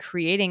start in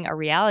creating a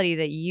reality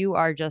that you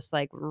are just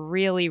like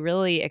really,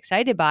 really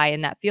excited by,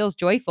 and that feels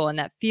joyful and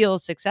that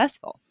feels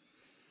successful?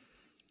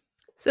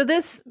 So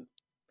this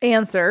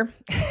answer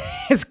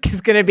is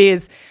going to be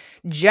as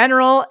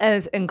general,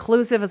 as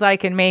inclusive as I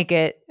can make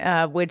it,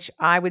 which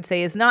I would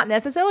say is not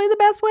necessarily the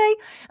best way.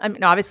 I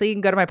mean, obviously, you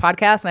can go to my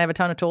podcast and I have a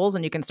ton of tools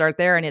and you can start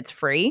there and it's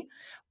free.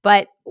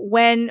 But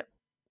when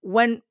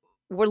we're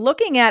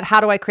looking at how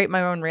do I create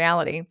my own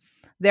reality,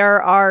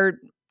 there are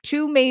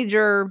 2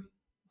 major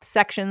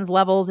sections,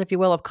 levels, if you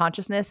will, of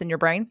consciousness in your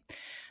brain.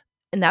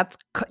 And that's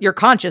your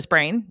conscious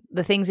brain,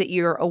 the things that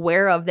you're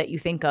aware of that you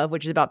think of,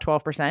 which is about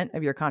 12%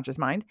 of your conscious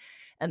mind.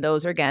 And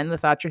those are, again, the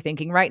thoughts you're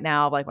thinking right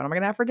now, like, what am I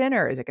going to have for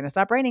dinner? Is it going to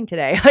stop raining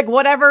today? Like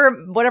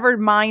whatever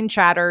mind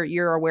chatter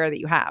you're aware that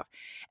you have.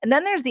 And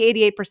then there's the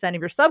 88%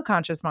 of your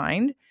subconscious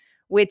mind,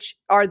 which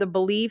are the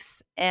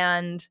beliefs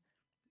and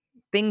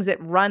things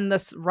that run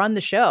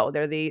the show.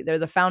 They're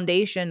the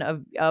foundation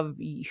of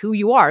who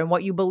you are and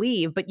what you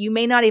believe, but you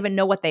may not even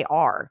know what they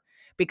are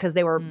because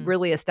they were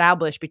really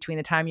established between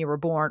the time you were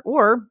born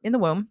or in the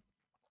womb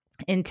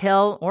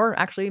until, or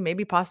actually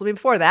maybe possibly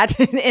before that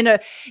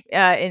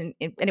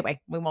anyway,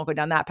 we won't go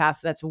down that path.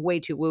 That's way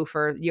too woo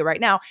for you right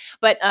now,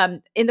 but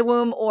in the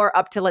womb or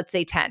up to, let's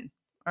say, 10.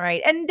 All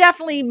right. And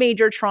definitely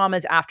major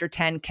traumas after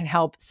 10 can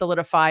help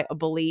solidify a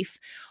belief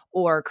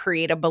or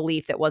create a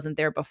belief that wasn't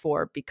there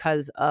before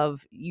because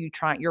of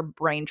your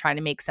brain trying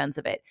to make sense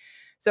of it.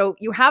 So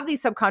you have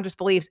these subconscious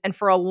beliefs. And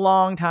for a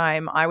long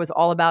time, I was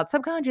all about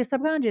subconscious,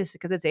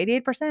 because it's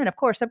 88%, of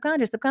course,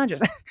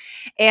 subconscious.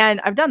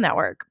 And I've done that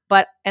work,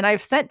 and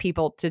I've sent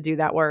people to do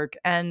that work,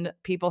 and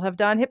people have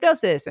done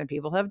hypnosis, and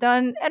people have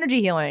done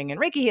energy healing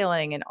and Reiki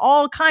healing and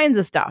all kinds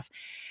of stuff.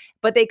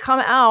 But they come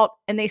out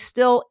and they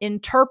still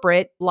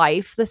interpret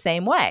life the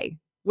same way,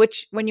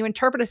 which when you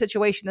interpret a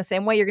situation the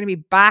same way, you're going to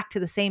be back to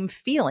the same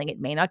feeling. It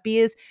may not be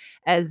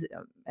as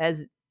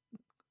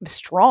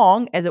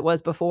strong as it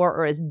was before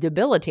or as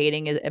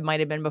debilitating as it might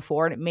have been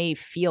before, and it may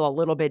feel a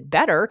little bit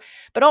better,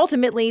 but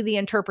ultimately the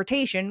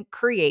interpretation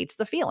creates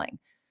the feeling.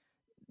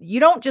 You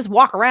don't just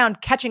walk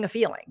around catching a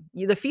feeling.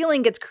 The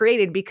feeling gets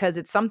created because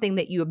it's something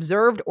that you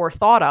observed or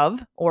thought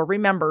of or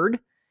remembered,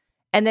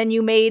 and then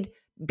you made,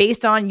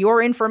 based on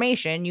your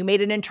information, you made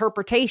an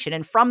interpretation,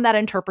 and from that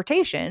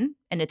interpretation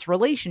and its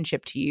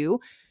relationship to you,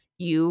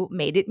 you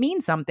made it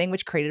mean something,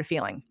 which created a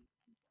feeling.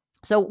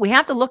 So we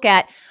have to look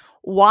at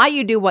why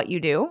you do what you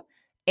do.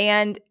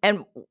 And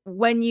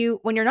when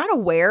you're not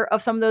aware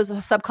of some of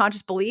those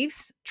subconscious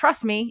beliefs,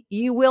 trust me,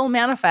 you will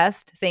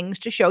manifest things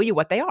to show you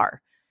what they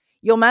are.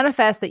 You'll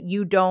manifest that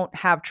you don't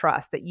have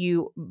trust, that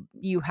you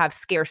have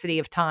scarcity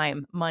of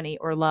time, money,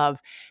 or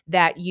love,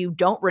 that you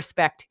don't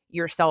respect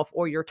yourself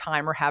or your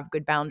time or have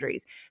good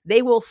boundaries.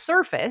 They will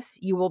surface.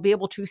 You will be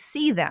able to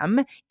see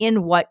them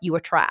in what you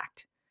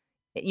attract.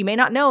 You may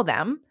not know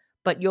them,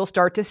 but you'll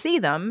start to see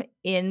them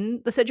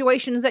in the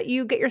situations that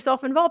you get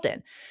yourself involved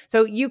in.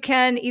 So you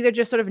can either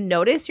just sort of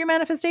notice your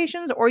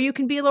manifestations, or you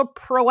can be a little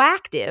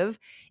proactive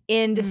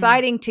in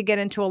deciding to get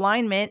into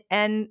alignment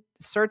and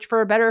search for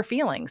a better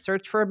feeling,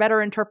 search for a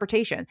better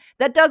interpretation.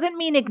 That doesn't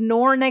mean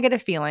ignore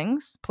negative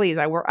feelings. Please,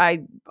 the work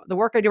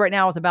I do right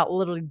now is about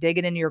literally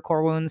digging into your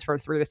core wounds for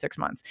 3 to 6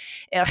 months.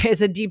 It's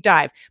a deep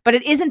dive, but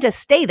it isn't to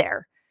stay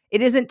there.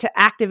 It isn't to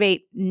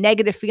activate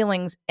negative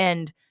feelings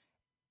and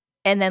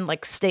then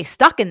like stay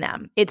stuck in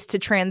them. It's to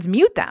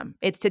transmute them.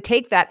 It's to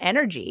take that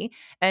energy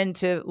and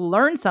to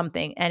learn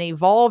something and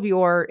evolve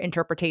your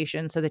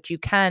interpretation so that you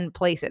can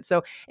place it.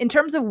 So in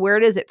terms of where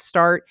does it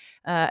start?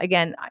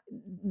 Again,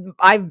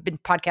 I've been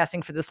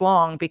podcasting for this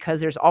long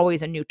because there's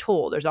always a new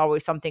tool. There's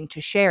always something to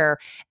share.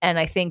 And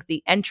I think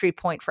the entry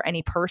point for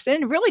any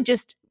person really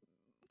just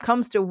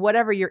comes to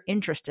whatever you're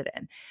interested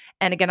in.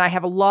 And again, I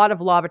have a lot of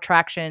law of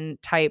attraction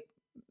type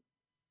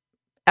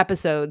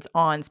episodes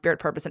on spirit,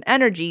 purpose, and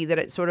energy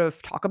that sort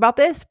of talk about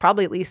this,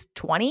 probably at least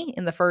 20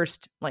 in the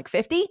first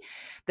 50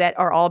 that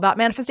are all about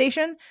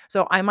manifestation.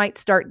 So I might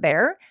start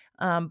there.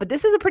 But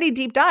this is a pretty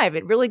deep dive.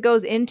 It really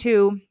goes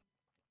into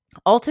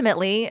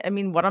ultimately,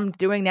 what I'm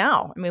doing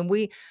now.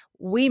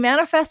 We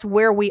manifest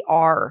where we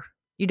are.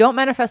 You don't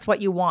manifest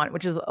what you want,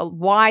 which is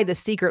why The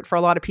Secret for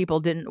a lot of people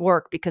didn't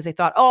work, because they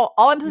thought, oh,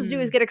 all I'm supposed to do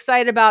is get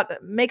excited about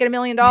making $1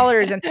 million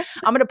and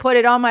I'm going to put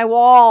it on my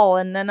wall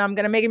and then I'm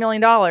going to make $1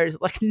 million.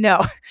 Like,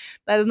 no,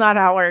 that is not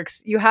how it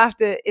works.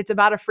 It's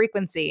about a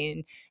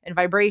frequency and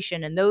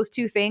vibration. And those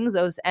two things,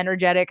 those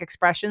energetic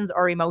expressions,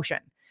 are emotion.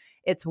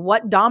 It's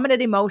what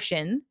dominant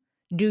emotion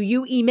do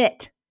you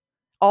emit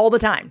all the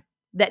time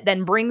that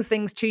then brings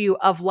things to you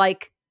of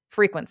like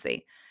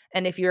frequency.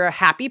 And if you're a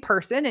happy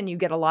person and you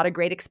get a lot of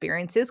great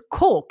experiences,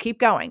 cool, keep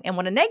going. And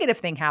when a negative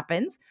thing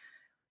happens,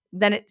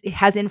 then it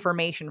has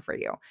information for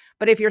you.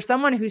 But if you're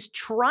someone who's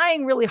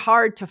trying really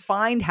hard to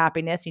find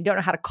happiness, and you don't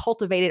know how to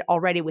cultivate it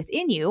already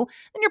within you,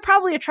 then you're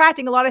probably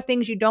attracting a lot of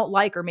things you don't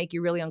like or make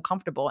you really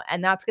uncomfortable.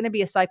 And that's going to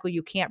be a cycle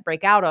you can't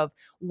break out of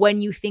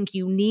when you think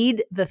you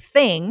need the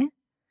thing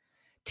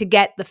to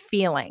get the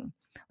feeling.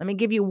 Let me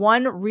give you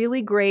one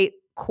really great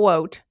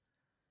quote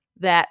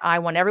that I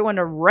want everyone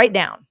to write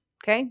down.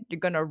 Okay, you're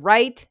going to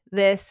write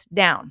this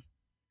down,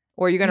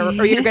 or you're going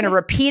to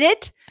repeat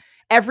it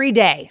every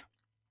day.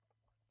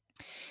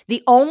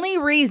 The only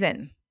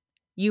reason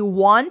you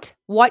want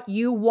what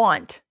you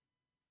want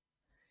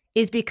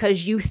is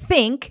because you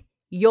think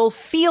you'll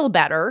feel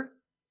better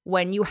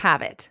when you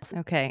have it.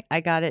 Okay,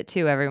 I got it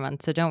too, everyone.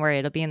 So don't worry,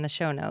 it'll be in the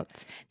show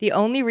notes. The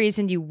only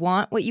reason you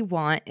want what you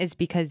want is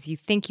because you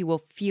think you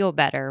will feel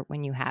better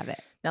when you have it.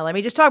 Now, let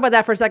me just talk about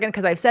that for a second,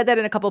 because I've said that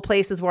in a couple of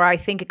places where I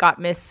think it got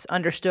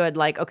misunderstood.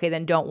 Like, okay,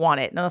 then don't want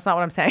it. No, that's not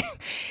what I'm saying.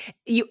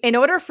 In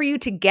order for you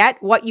to get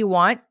what you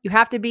want, you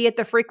have to be at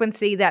the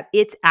frequency that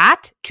it's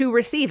at to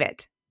receive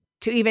it,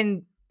 to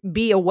even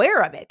be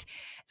aware of it.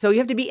 So you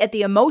have to be at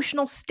the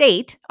emotional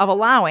state of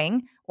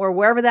allowing, or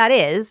wherever that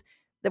is,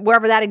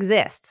 wherever that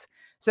exists.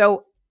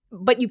 So,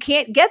 but you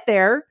can't get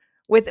there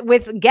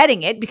with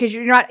getting it because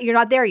you're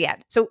not there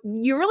yet. So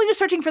you're really just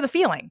searching for the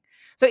feeling.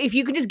 So if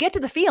you can just get to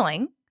the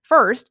feeling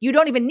first, you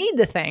don't even need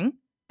the thing,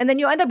 and then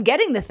you'll end up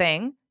getting the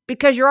thing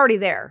because you're already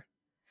there.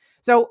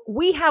 So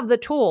we have the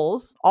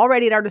tools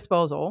already at our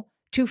disposal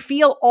to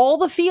feel all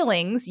the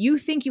feelings you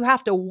think you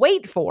have to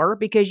wait for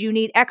because you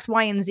need X,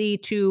 Y, and Z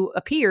to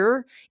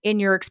appear in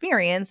your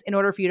experience in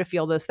order for you to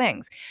feel those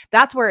things.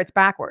 That's where it's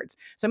backwards.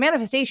 So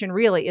manifestation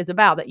really is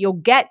about that you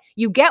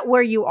get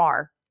where you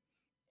are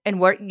and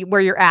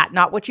where you're at,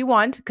 not what you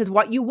want, because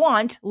what you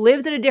want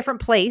lives in a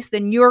different place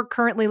than you're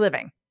currently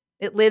living.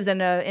 It lives in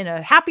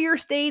a happier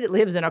state. It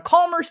lives in a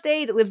calmer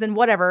state. It lives in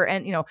whatever,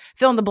 and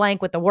fill in the blank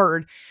with the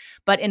word.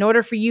 But in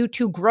order for you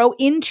to grow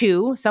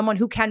into someone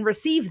who can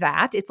receive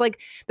that, it's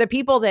like the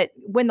people that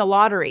win the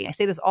lottery. I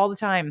say this all the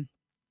time.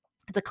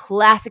 It's a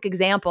classic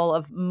example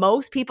of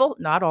most people,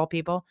 not all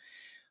people,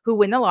 who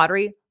win the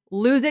lottery,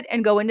 lose it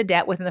and go into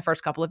debt within the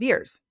first couple of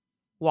years.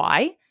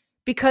 Why?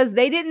 Because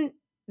they didn't,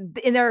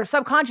 in their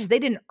subconscious, they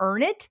didn't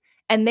earn it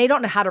and they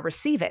don't know how to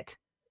receive it.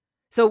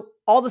 So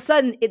all of a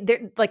sudden,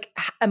 they're like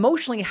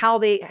emotionally, how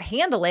they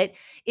handle it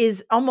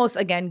is almost,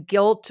 again,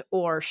 guilt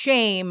or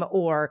shame,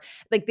 or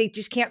like they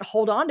just can't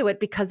hold on to it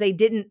because they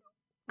didn't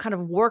kind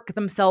of work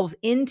themselves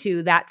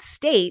into that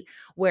state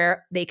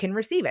where they can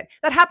receive it.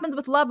 That happens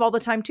with love all the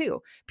time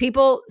too.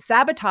 People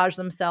sabotage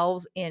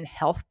themselves in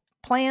health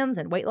plans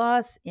and weight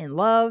loss, in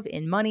love,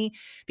 in money,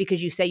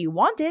 because you say you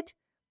want it,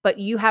 but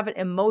you haven't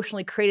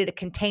emotionally created a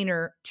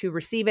container to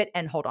receive it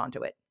and hold on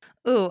to it.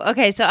 Ooh,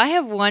 okay. So I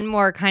have one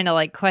more kind of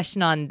like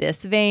question on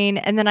this vein,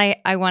 and then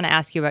I want to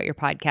ask you about your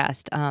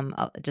podcast.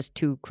 Just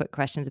two quick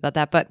questions about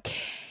that. But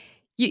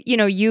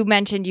you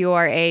mentioned you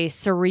are a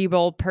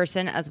cerebral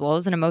person as well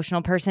as an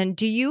emotional person.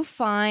 Do you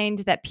find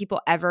that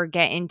people ever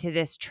get into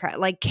this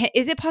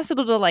is it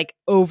possible to like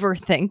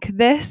overthink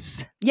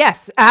this?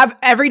 Yes,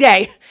 every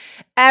day,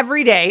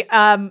 every day,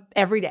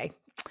 every day.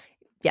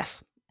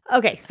 Yes.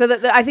 Okay, so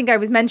I think I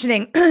was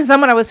mentioning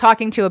someone I was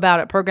talking to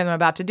about a program I'm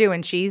about to do,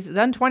 and she's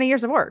done 20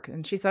 years of work.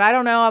 And she said, I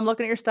don't know, I'm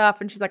looking at your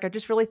stuff. And she's like, I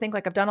just really think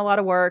like I've done a lot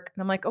of work.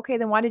 And I'm like, okay,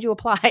 then why did you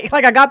apply?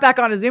 Like I got back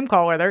on a Zoom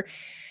call with her.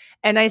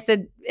 And I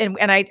said, and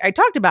I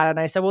talked about it. And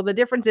I said, well, the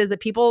difference is that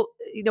people,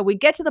 we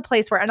get to the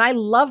place where, and I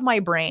love my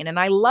brain and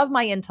I love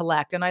my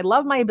intellect and I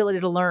love my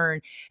ability to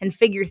learn and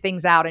figure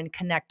things out and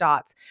connect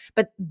dots.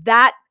 But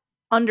that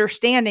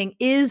understanding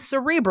is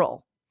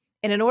cerebral.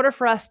 And in order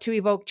for us to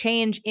evoke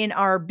change in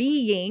our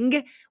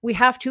being, we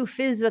have to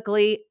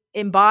physically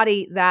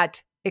embody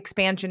that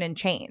expansion and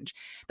change.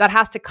 That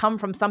has to come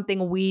from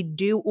something we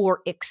do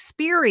or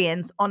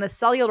experience on a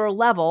cellular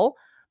level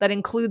that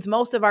includes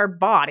most of our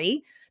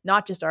body,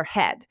 not just our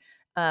head.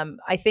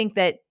 I think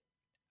that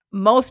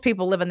most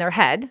people live in their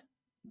head,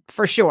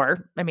 for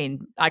sure. I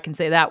mean, I can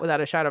say that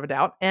without a shadow of a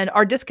doubt, and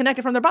are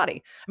disconnected from their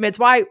body. I mean, it's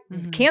why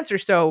cancer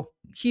is so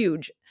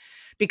huge,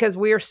 because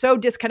we are so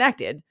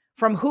disconnected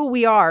from who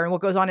we are and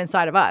what goes on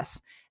inside of us.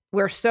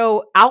 We're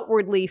so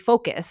outwardly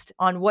focused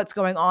on what's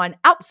going on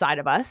outside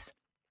of us.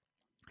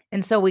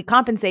 And so we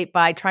compensate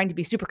by trying to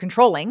be super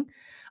controlling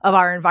of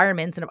our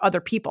environments and of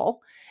other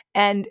people.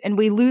 And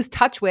we lose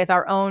touch with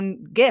our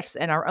own gifts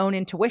and our own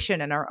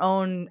intuition and our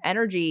own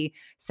energy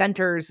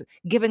centers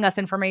giving us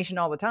information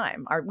all the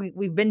time.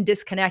 We've been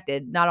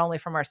disconnected not only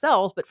from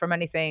ourselves, but from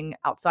anything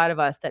outside of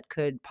us that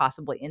could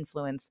possibly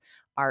influence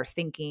our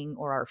thinking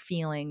or our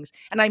feelings.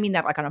 And I mean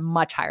that like on a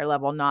much higher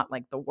level, not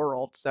like the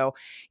world. So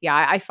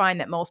yeah, I find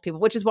that most people,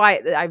 which is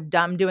why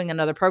I'm doing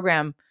another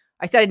program.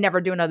 I said I'd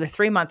never do another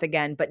 3-month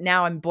again, but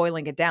now I'm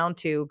boiling it down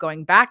to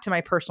going back to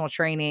my personal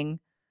training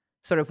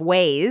sort of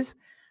ways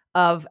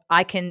of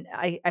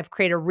I've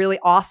created a really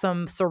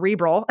awesome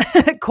cerebral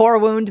core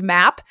wound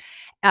map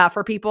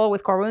for people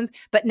with core wounds.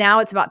 But now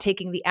it's about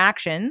taking the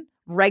action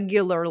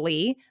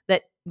regularly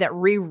that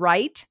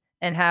rewrite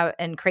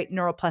and create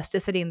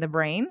neuroplasticity in the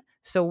brain,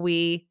 so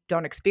we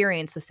don't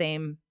experience the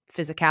same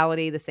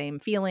physicality, the same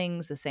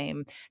feelings, the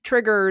same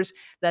triggers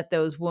that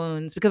those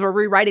wounds, because we're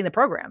rewriting the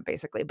program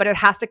basically. But it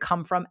has to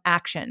come from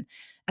action.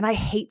 And I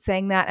hate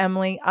saying that,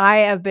 Emily. I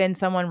have been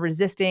someone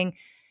resisting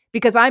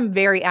because I'm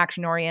very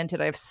action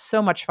oriented. I have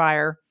so much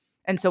fire.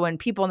 And so when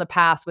people in the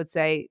past would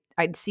say,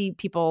 I'd see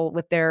people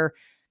with their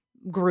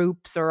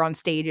groups or on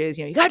stages,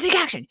 you got to take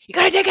action. You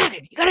got to take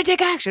action. You got to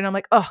take action. I'm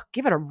like, oh,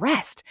 give it a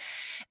rest.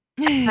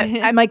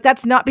 I'm like,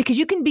 that's not, because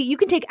you can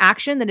take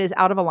action that is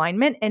out of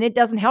alignment and it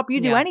doesn't help you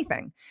do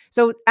anything.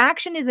 So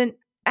action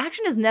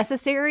is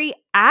necessary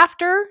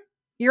after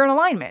you're in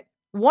alignment.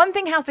 One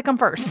thing has to come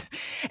first.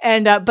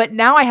 And, but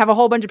now I have a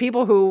whole bunch of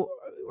people who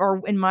are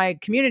in my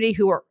community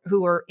who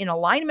are in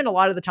alignment a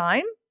lot of the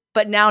time,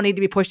 but now need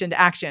to be pushed into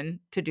action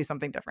to do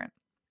something different.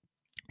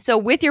 So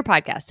with your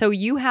podcast, so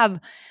you have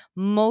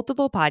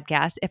multiple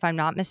podcasts, if I'm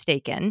not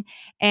mistaken.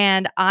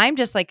 And I'm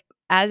just like,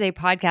 as a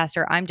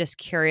podcaster, I'm just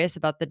curious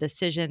about the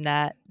decision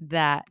that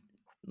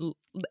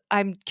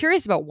I'm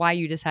curious about why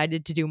you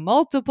decided to do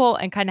multiple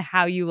and kind of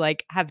how you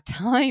like have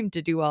time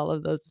to do all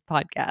of those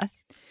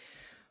podcasts.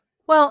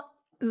 Well,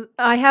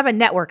 I have a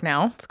network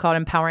now. It's called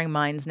Empowering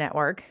Minds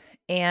Network.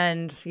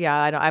 And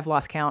yeah, I've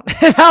lost count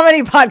of how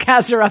many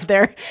podcasts are up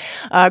there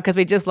because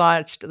we just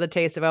launched the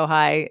Taste of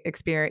Ojai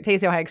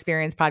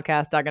Experience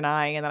podcast, Doug and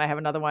I. And then I have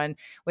another one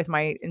with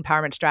my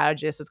empowerment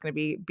strategist that's going to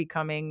be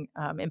becoming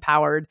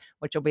empowered,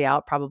 which will be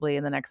out probably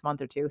in the next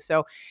month or two.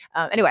 So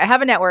anyway, I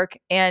have a network,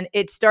 and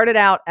it started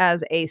out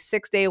as a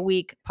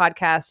 6-day-a-week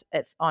podcast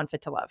on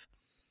Fit to Love.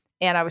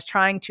 And I was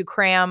trying to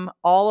cram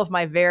all of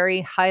my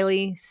very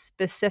highly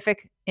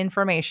specific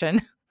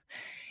information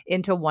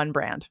into one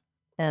brand.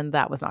 And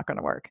that was not going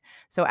to work.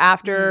 So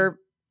after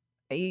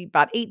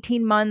about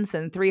 18 months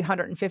and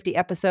 350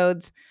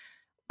 episodes,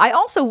 I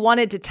also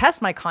wanted to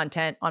test my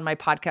content on my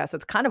podcast.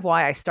 That's kind of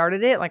why I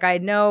started it. Like I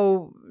had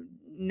no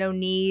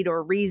need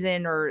or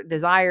reason or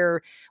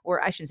desire,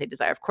 or I shouldn't say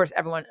desire. Of course,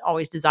 everyone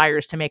always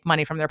desires to make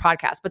money from their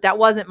podcast, but that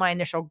wasn't my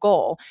initial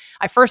goal.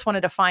 I first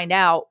wanted to find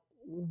out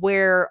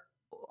where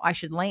I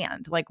should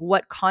land, like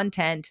what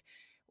content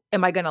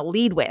am I going to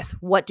lead with?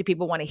 What do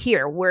people want to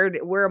hear?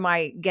 Where am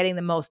I getting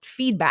the most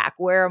feedback?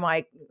 Where am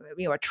I,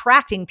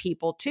 attracting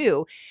people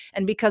to?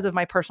 And because of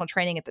my personal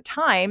training at the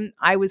time,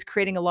 I was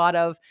creating a lot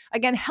of,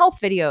 again,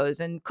 health videos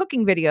and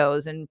cooking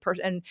videos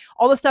and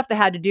all the stuff that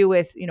had to do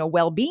with,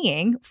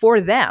 well-being for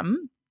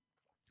them.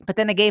 But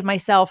then I gave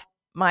myself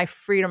my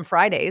Freedom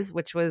Fridays,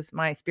 which was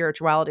my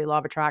spirituality, law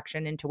of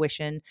attraction,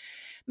 intuition,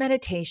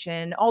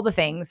 meditation, all the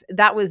things.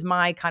 That was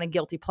my kind of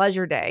guilty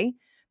pleasure day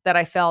that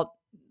I felt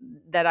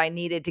that I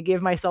needed to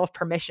give myself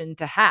permission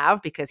to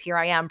have, because here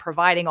I am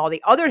providing all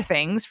the other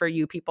things for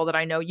you people that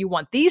I know you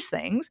want these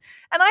things.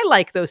 And I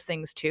like those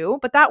things too,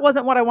 but that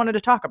wasn't what I wanted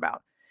to talk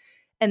about.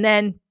 And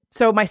then,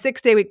 so my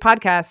 6-day-week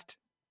podcast,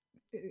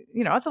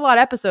 that's a lot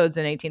of episodes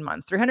in 18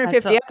 months,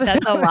 350 episodes.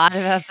 That's a lot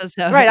of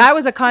episodes. Right. I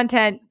was a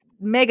content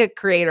mega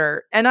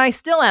creator, and I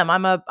still am.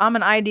 I'm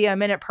an idea a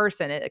minute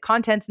person.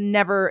 Content's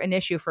never an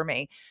issue for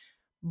me.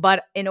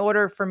 But in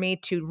order for me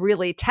to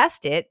really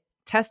testing it,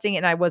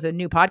 and I was a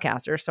new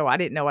podcaster, so I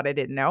didn't know what I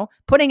didn't know.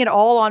 Putting it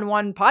all on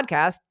one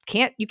podcast,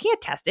 you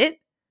can't test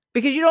it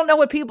because you don't know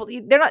what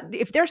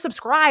if they're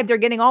subscribed, they're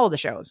getting all of the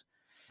shows.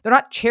 They're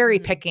not cherry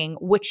picking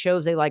which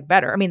shows they like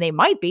better. I mean, they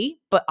might be,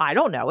 but I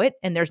don't know it.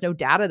 And there's no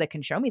data that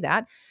can show me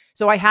that.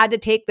 So I had to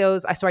take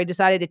those. So I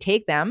decided to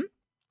take them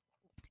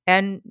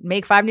and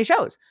make 5 new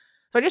shows.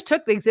 So I just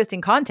took the existing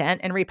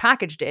content and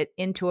repackaged it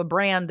into a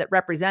brand that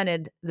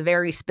represented the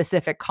very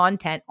specific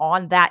content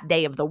on that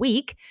day of the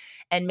week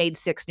and made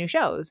 6 new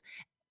shows.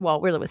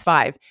 Well, really it was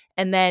 5.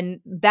 And then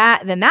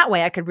that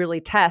way I could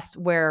really test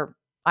where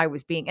I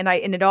was being, and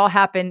it all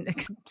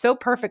happened so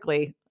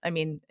perfectly. I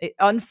mean, it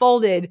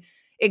unfolded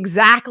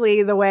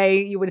exactly the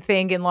way you would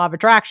think in law of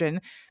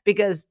attraction,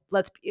 because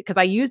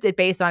I used it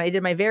based on, I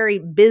did my very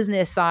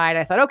business side.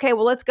 I thought, okay,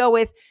 well, let's go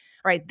with,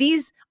 all right,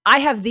 I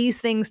have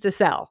these things to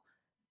sell.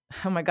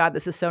 Oh my God,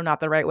 this is so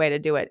not the right way to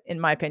do it, in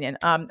my opinion.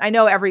 I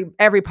know every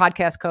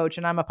podcast coach,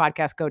 and I'm a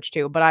podcast coach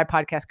too, but I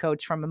podcast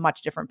coach from a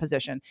much different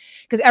position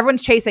because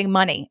everyone's chasing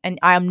money, and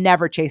I am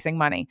never chasing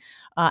money.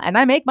 And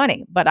I make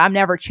money, but I'm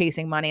never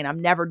chasing money, and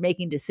I'm never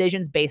making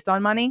decisions based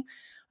on money.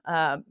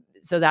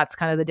 So that's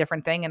kind of the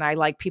different thing. And I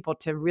like people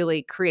to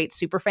really create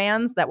super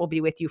fans that will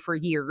be with you for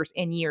years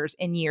and years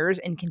and years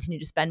and continue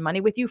to spend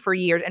money with you for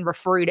years and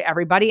refer you to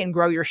everybody and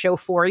grow your show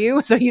for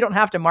you. So you don't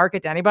have to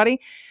market to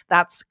anybody.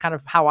 That's kind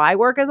of how I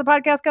work as a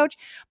podcast coach,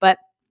 but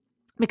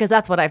because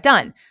that's what I've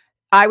done.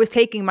 I was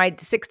taking my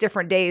 6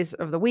 different days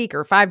of the week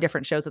or 5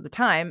 different shows at the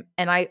time,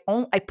 and I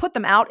put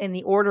them out in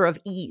the order of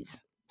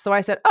ease. So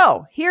I said,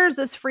 oh, here's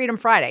this Freedom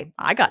Friday.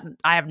 I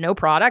have no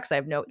products. I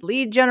have no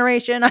lead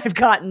generation. I've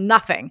got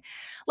nothing.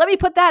 Let me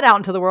put that out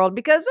into the world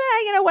because,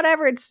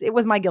 whatever. It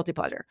was my guilty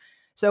pleasure.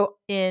 So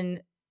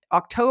in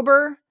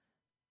October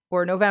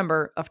or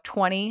November of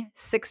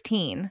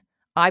 2016,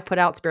 I put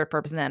out Spirit,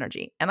 Purpose, and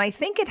Energy. And I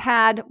think it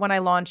had, when I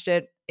launched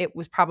it, it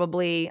was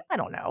probably, I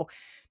don't know,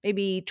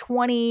 maybe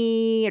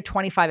 20 or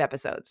 25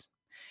 episodes.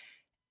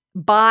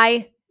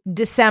 By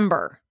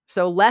December,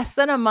 so less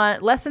than a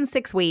month, less than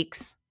 6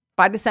 weeks,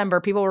 by December,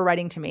 people were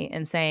writing to me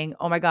and saying,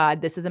 oh my God,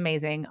 this is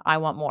amazing. I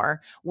want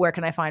more. Where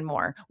can I find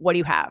more? What do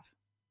you have?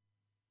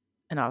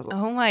 And I was like,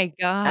 oh my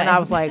God. And I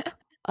was like,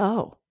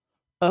 oh,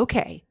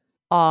 okay.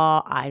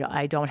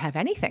 I don't have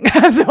anything.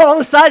 So all of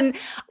a sudden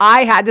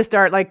I had to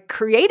start like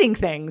creating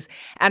things,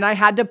 and I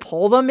had to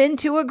pull them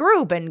into a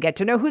group and get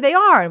to know who they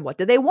are and what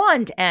do they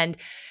want. And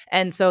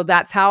so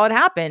that's how it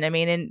happened. I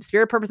mean, and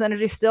Spirit, Purpose,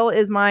 Energy still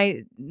is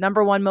my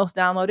number 1 most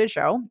downloaded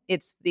show.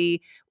 It's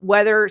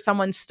whether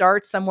someone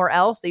starts somewhere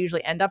else, they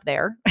usually end up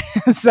there.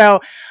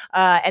 So,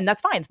 and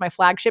that's fine. It's my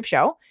flagship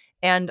show.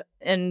 And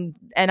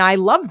I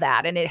love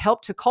that. And it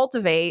helped to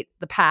cultivate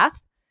the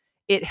path.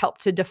 It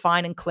helped to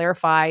define and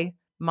clarify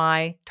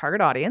my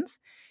target audience.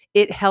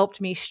 It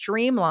helped me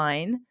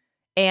streamline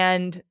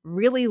and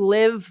really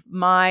live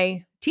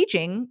my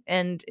teaching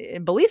and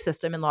belief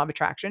system in law of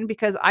attraction,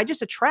 because I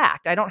just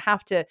attract. I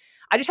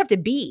just have to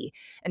be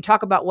and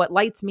talk about what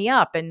lights me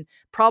up and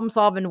problem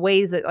solve in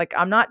ways that, like,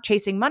 I'm not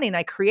chasing money, and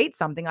I create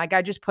something. Like,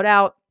 I just put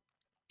out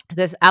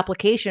this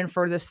application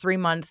for this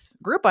 3-month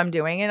group I'm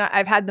doing. And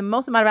I've had the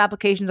most amount of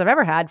applications I've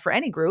ever had for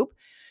any group,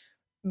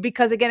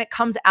 because again, it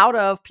comes out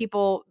of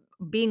people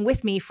being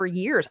with me for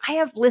years. I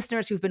have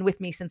listeners who've been with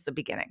me since the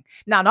beginning.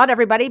 Now, not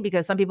everybody,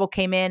 because some people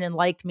came in and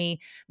liked me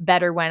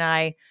better when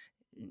I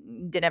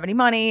didn't have any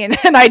money and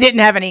I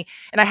didn't have any,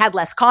 and I had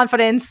less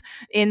confidence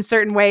in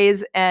certain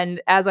ways. And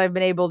as I've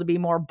been able to be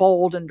more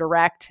bold and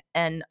direct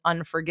and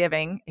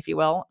unforgiving, if you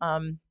will, I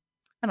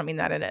don't mean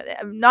that in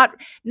a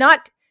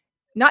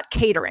not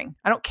catering.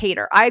 I don't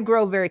cater. I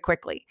grow very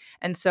quickly.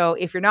 And so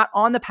if you're not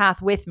on the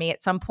path with me,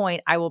 at some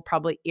point I will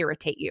probably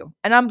irritate you.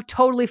 And I'm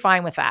totally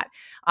fine with that.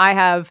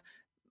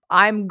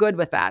 I'm good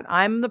with that.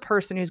 I'm the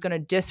person who's going to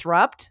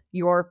disrupt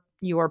your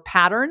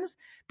patterns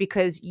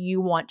because you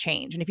want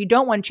change. And if you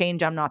don't want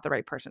change, I'm not the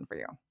right person for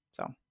you.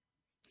 So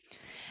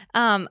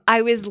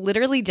I was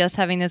literally just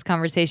having this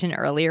conversation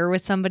earlier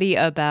with somebody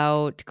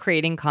about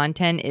creating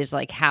content is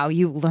like how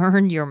you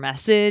learn your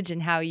message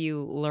and how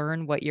you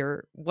learn what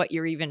you're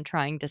even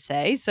trying to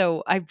say.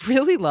 So I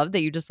really love that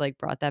you just like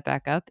brought that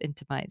back up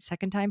into my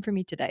second time for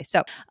me today.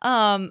 So,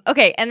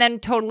 okay. And then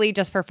totally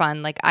just for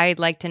fun, like I'd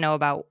like to know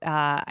about,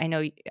 I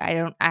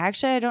don't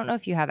know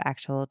if you have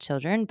actual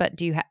children, but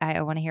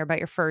I want to hear about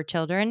your fur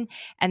children,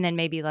 and then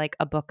maybe like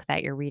a book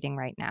that you're reading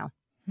right now.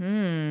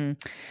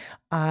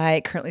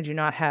 I currently do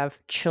not have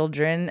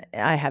children.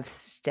 I have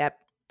step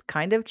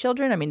kind of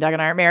children. I mean, Doug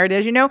and I are married,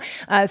 as you know.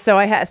 So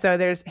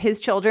there's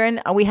his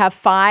children. We have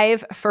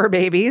 5 fur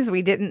babies.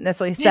 We didn't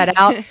necessarily set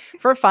out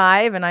for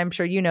 5, and I'm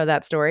sure you know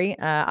that story.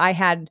 I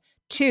had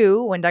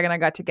 2 when Doug and I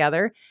got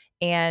together,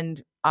 and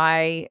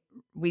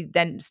we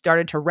then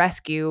started to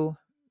rescue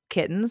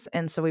kittens.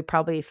 And so we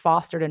probably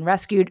fostered and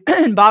rescued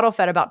and bottle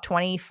fed about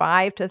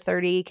 25 to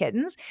 30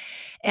 kittens.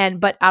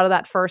 But out of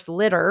that first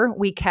litter,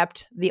 we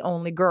kept the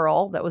only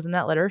girl that was in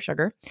that litter,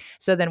 Sugar.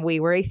 So then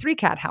we were a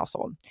 3-cat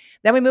household.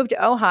 Then we moved to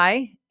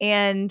Ojai,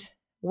 and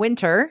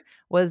Winter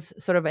was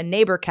sort of a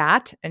neighbor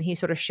cat, and he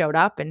sort of showed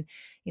up, and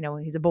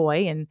he's a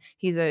boy, and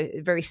he's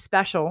a very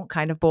special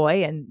kind of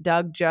boy, and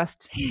Doug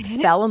just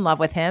fell in love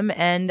with him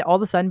and all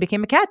of a sudden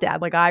became a cat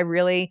dad. Like,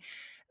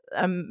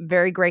 I'm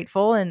very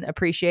grateful and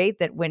appreciate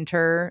that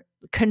Winter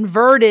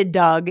converted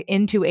Doug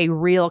into a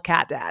real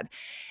cat dad.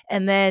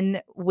 And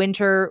then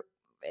Winter,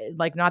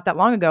 like not that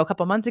long ago, a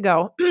couple months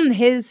ago,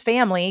 his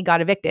family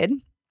got evicted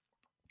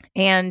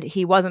and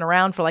he wasn't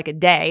around for like a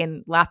day.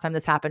 And last time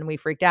this happened, we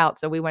freaked out.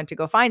 So we went to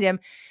go find him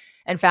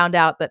and found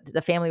out that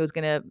the family was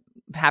going to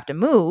have to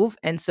move.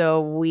 And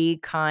so we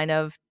kind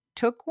of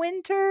took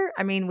Winter.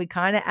 I mean, we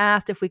kind of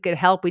asked if we could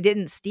help. We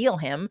didn't steal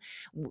him.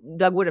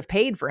 Doug would have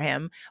paid for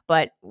him,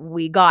 but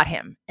we got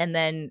him. And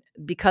then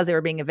because they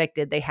were being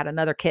evicted, they had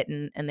another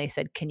kitten and they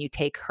said, "Can you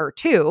take her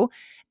too?"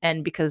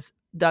 And because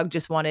Doug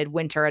just wanted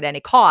Winter at any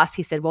cost,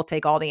 he said, "We'll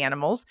take all the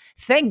animals."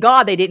 Thank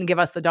God they didn't give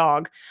us the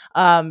dog,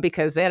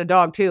 because they had a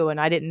dog too, and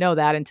I didn't know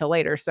that until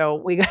later. So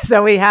we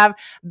have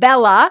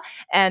Bella,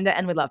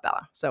 and we love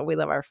Bella. So we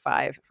love our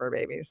 5 fur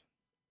babies.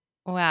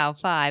 Wow,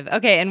 5.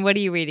 Okay, and what are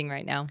you reading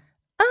right now?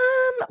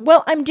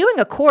 Well, I'm doing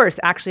a course,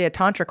 actually a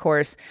Tantra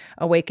course,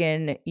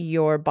 Awaken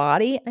Your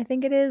Body, I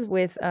think it is,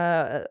 with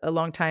a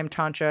longtime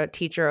Tantra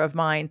teacher of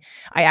mine.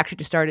 I actually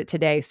just started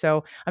today.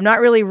 So I'm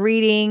not really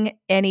reading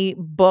any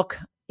book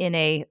in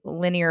a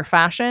linear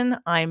fashion.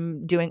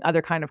 I'm doing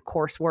other kind of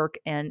coursework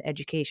and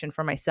education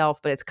for myself,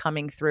 but it's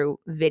coming through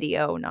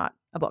video, not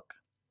a book.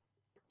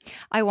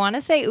 I want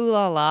to say ooh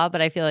la la,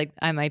 but I feel like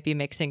I might be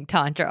mixing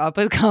Tantra up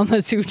with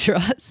Kama Sutra.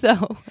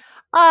 So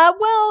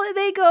well,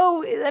 they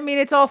go, I mean,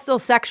 it's all still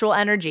sexual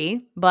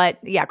energy, but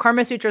yeah,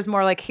 Karma Sutra is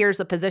more like, here's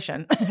a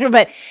position.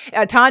 But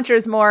Tantra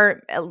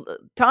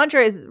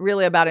is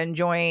really about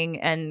enjoying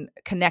and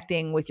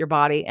connecting with your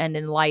body and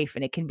in life.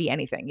 And it can be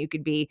anything. You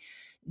could be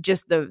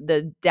just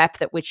the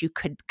depth at which you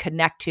could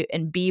connect to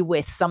and be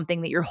with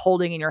something that you're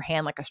holding in your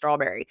hand, like a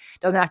strawberry.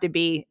 It doesn't have to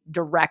be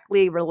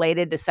directly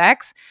related to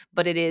sex,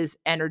 but it is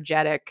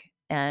energetic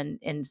and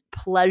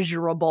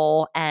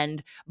pleasurable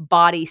and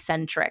body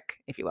centric,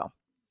 if you will.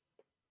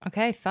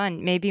 okay,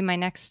 fun. Maybe my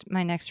next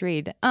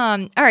read.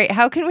 All right.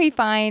 How can we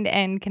find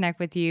and connect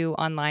with you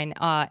online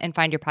and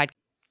find your podcast?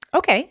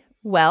 Okay.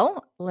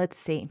 Well, let's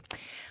see.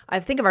 I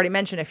think I've already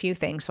mentioned a few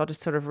things, so I'll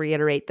just sort of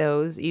reiterate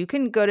those. You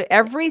can go to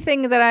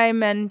everything that I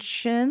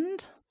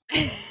mentioned.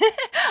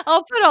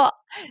 I'll put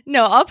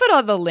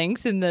all the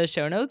links in the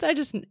show notes. I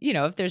just,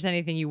 if there's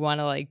anything you want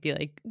to like be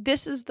like,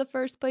 this is the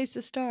first place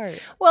to start.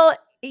 Well,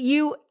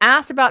 you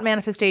asked about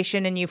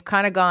manifestation and you've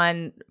kind of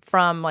gone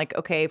from like,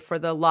 okay, for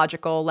the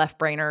logical left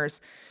brainers,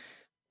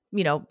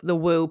 the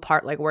woo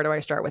part, like, where do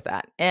I start with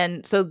that?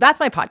 And so that's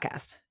my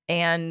podcast.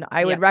 And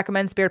I would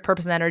recommend Spirit,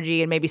 Purpose, and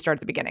Energy and maybe start at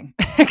the beginning.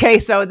 Okay.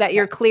 So that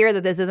you're clear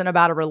that this isn't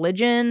about a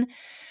religion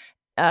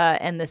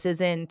and this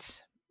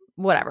isn't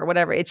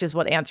whatever. It's just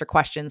what answer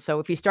questions. So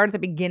if you start at the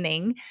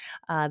beginning,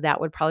 that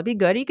would probably be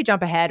good. You could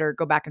jump ahead or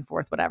go back and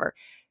forth, whatever.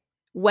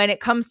 when it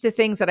comes to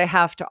things that I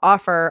have to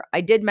offer,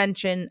 I did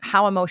mention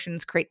how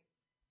emotions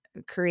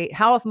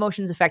how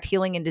emotions affect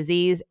healing and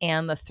disease,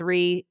 and the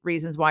 3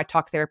 reasons why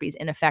talk therapy is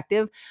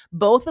ineffective.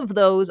 Both of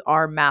those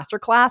are master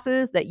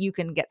classes that you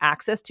can get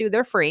access to.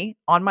 They're free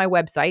on my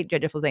website,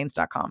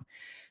 judgeflizanes.com.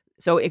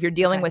 So if you're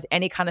dealing with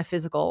any kind of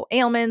physical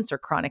ailments or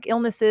chronic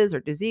illnesses or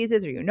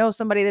diseases, or you know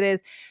somebody that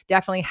is,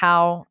 definitely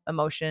how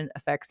emotion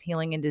affects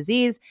healing and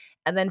disease.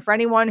 And then for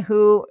anyone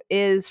who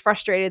is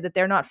frustrated that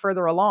they're not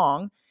further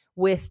along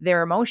with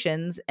their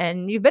emotions,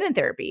 and you've been in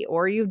therapy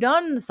or you've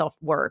done self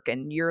work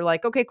and you're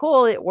like, okay,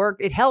 cool, it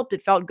worked, it helped,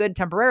 it felt good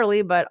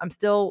temporarily, but I'm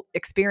still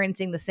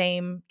experiencing the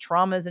same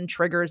traumas and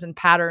triggers and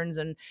patterns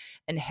and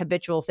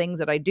habitual things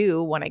that I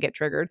do when I get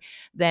triggered,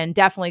 then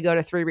definitely go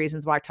to 3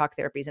 reasons why talk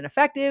therapy is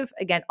ineffective.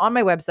 Again, on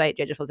my website,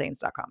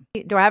 judgeflizanes.com.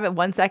 Do I have it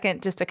 1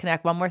 second just to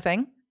connect one more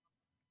thing?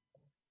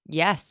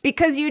 Yes.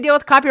 Because you deal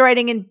with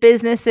copywriting in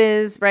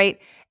businesses, right?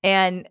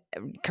 And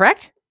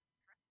correct?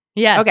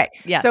 Yes. Okay.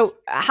 Yes. So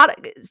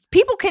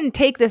people can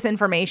take this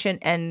information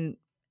and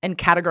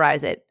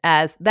categorize it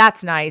as,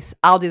 that's nice,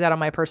 I'll do that on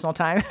my personal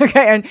time.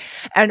 Okay.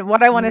 And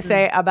what I want to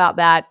say about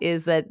that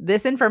is that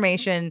this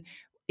information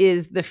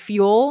is the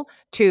fuel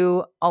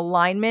to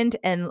alignment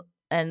and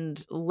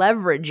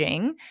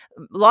leveraging.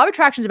 Law of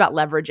attraction is about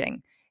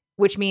leveraging,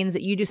 which means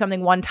that you do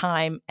something one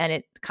time and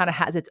it kind of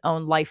has its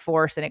own life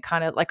force, and it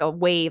kind of like a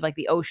wave, like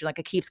the ocean, like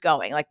it keeps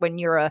going. Like when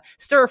you're a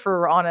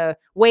surfer on a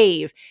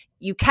wave,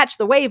 you catch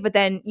the wave, but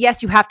then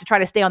yes, you have to try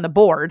to stay on the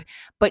board,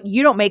 but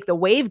you don't make the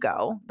wave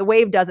go. The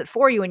wave does it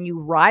for you and you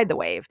ride the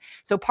wave.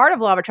 So part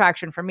of law of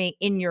attraction for me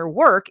in your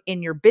work,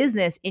 in your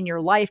business, in your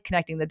life,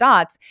 connecting the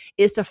dots,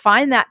 is to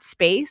find that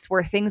space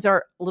where things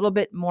are a little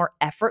bit more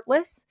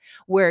effortless,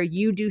 where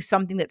you do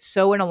something that's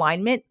so in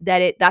alignment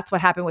that that's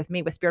what happened with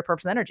me with Spirit,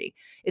 Purpose, and Energy.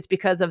 It's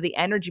because of the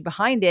energy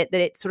behind it that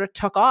it sort of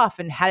took off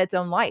and had its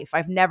own life.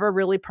 I've never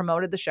really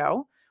promoted the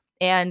show,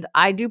 and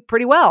I do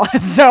pretty well.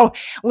 So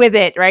with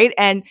it, right?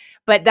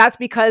 But that's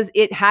because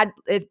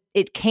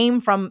it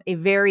came from a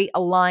very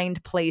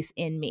aligned place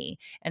in me.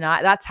 And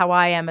that's how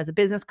I am as a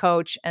business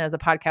coach and as a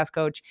podcast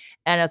coach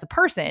and as a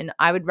person.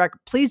 I would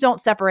please don't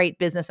separate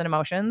business and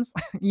emotions.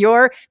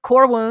 Your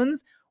core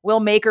wounds will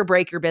make or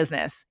break your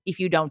business if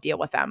you don't deal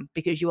with them,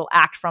 because you will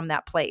act from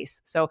that place.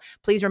 So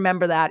please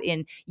remember that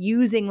in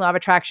using law of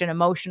attraction,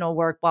 emotional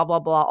work, blah, blah,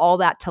 blah, all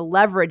that to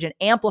leverage and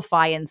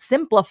amplify and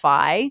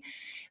simplify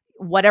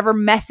whatever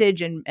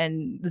message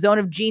and zone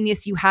of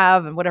genius you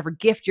have and whatever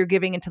gift you're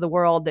giving into the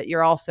world that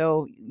you're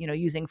also,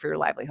 using for your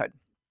livelihood.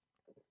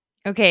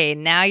 Okay,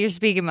 now you're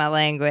speaking my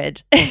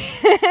language.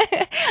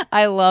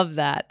 I love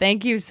that.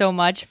 Thank you so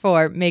much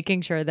for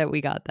making sure that we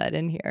got that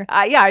in here.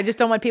 Yeah, I just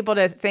don't want people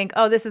to think,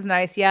 oh, this is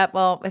nice. Yeah,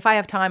 well, if I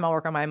have time, I'll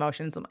work on my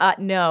emotions.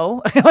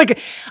 No, like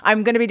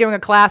I'm going to be doing a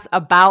class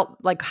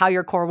about like how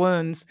your core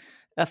wounds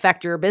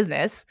affect your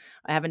business.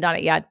 I haven't done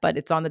it yet, but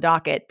it's on the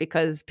docket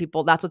because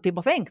that's what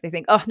people think. They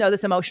think, oh no,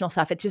 this emotional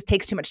stuff, it just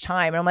takes too much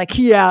time. And I'm like,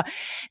 yeah,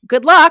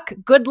 good luck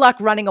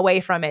running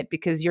away from it,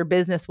 because your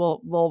business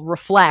will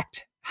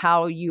reflect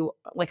how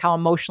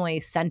emotionally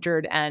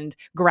centered and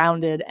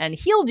grounded and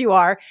healed you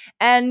are.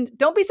 And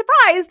don't be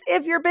surprised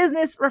if your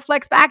business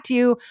reflects back to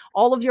you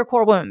all of your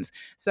core wounds.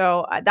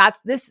 So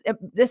that's this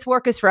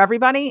work is for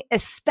everybody,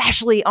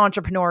 especially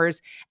entrepreneurs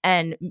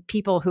and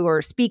people who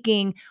are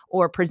speaking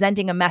or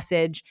presenting a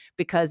message,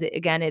 because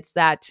again, it's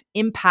that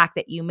impact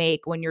that you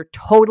make when you're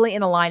totally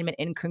in alignment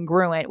and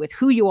congruent with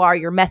who you are,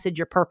 your message,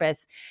 your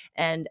purpose,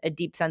 and a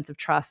deep sense of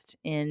trust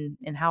in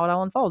how it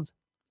all unfolds.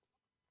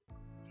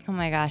 Oh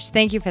my gosh.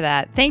 Thank you for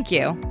that. Thank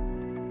you.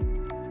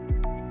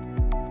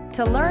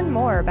 To learn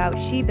more about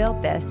She Built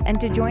This and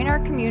to join our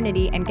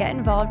community and get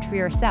involved for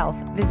yourself,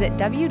 visit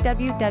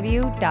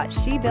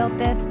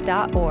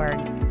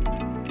www.shebuiltthis.org.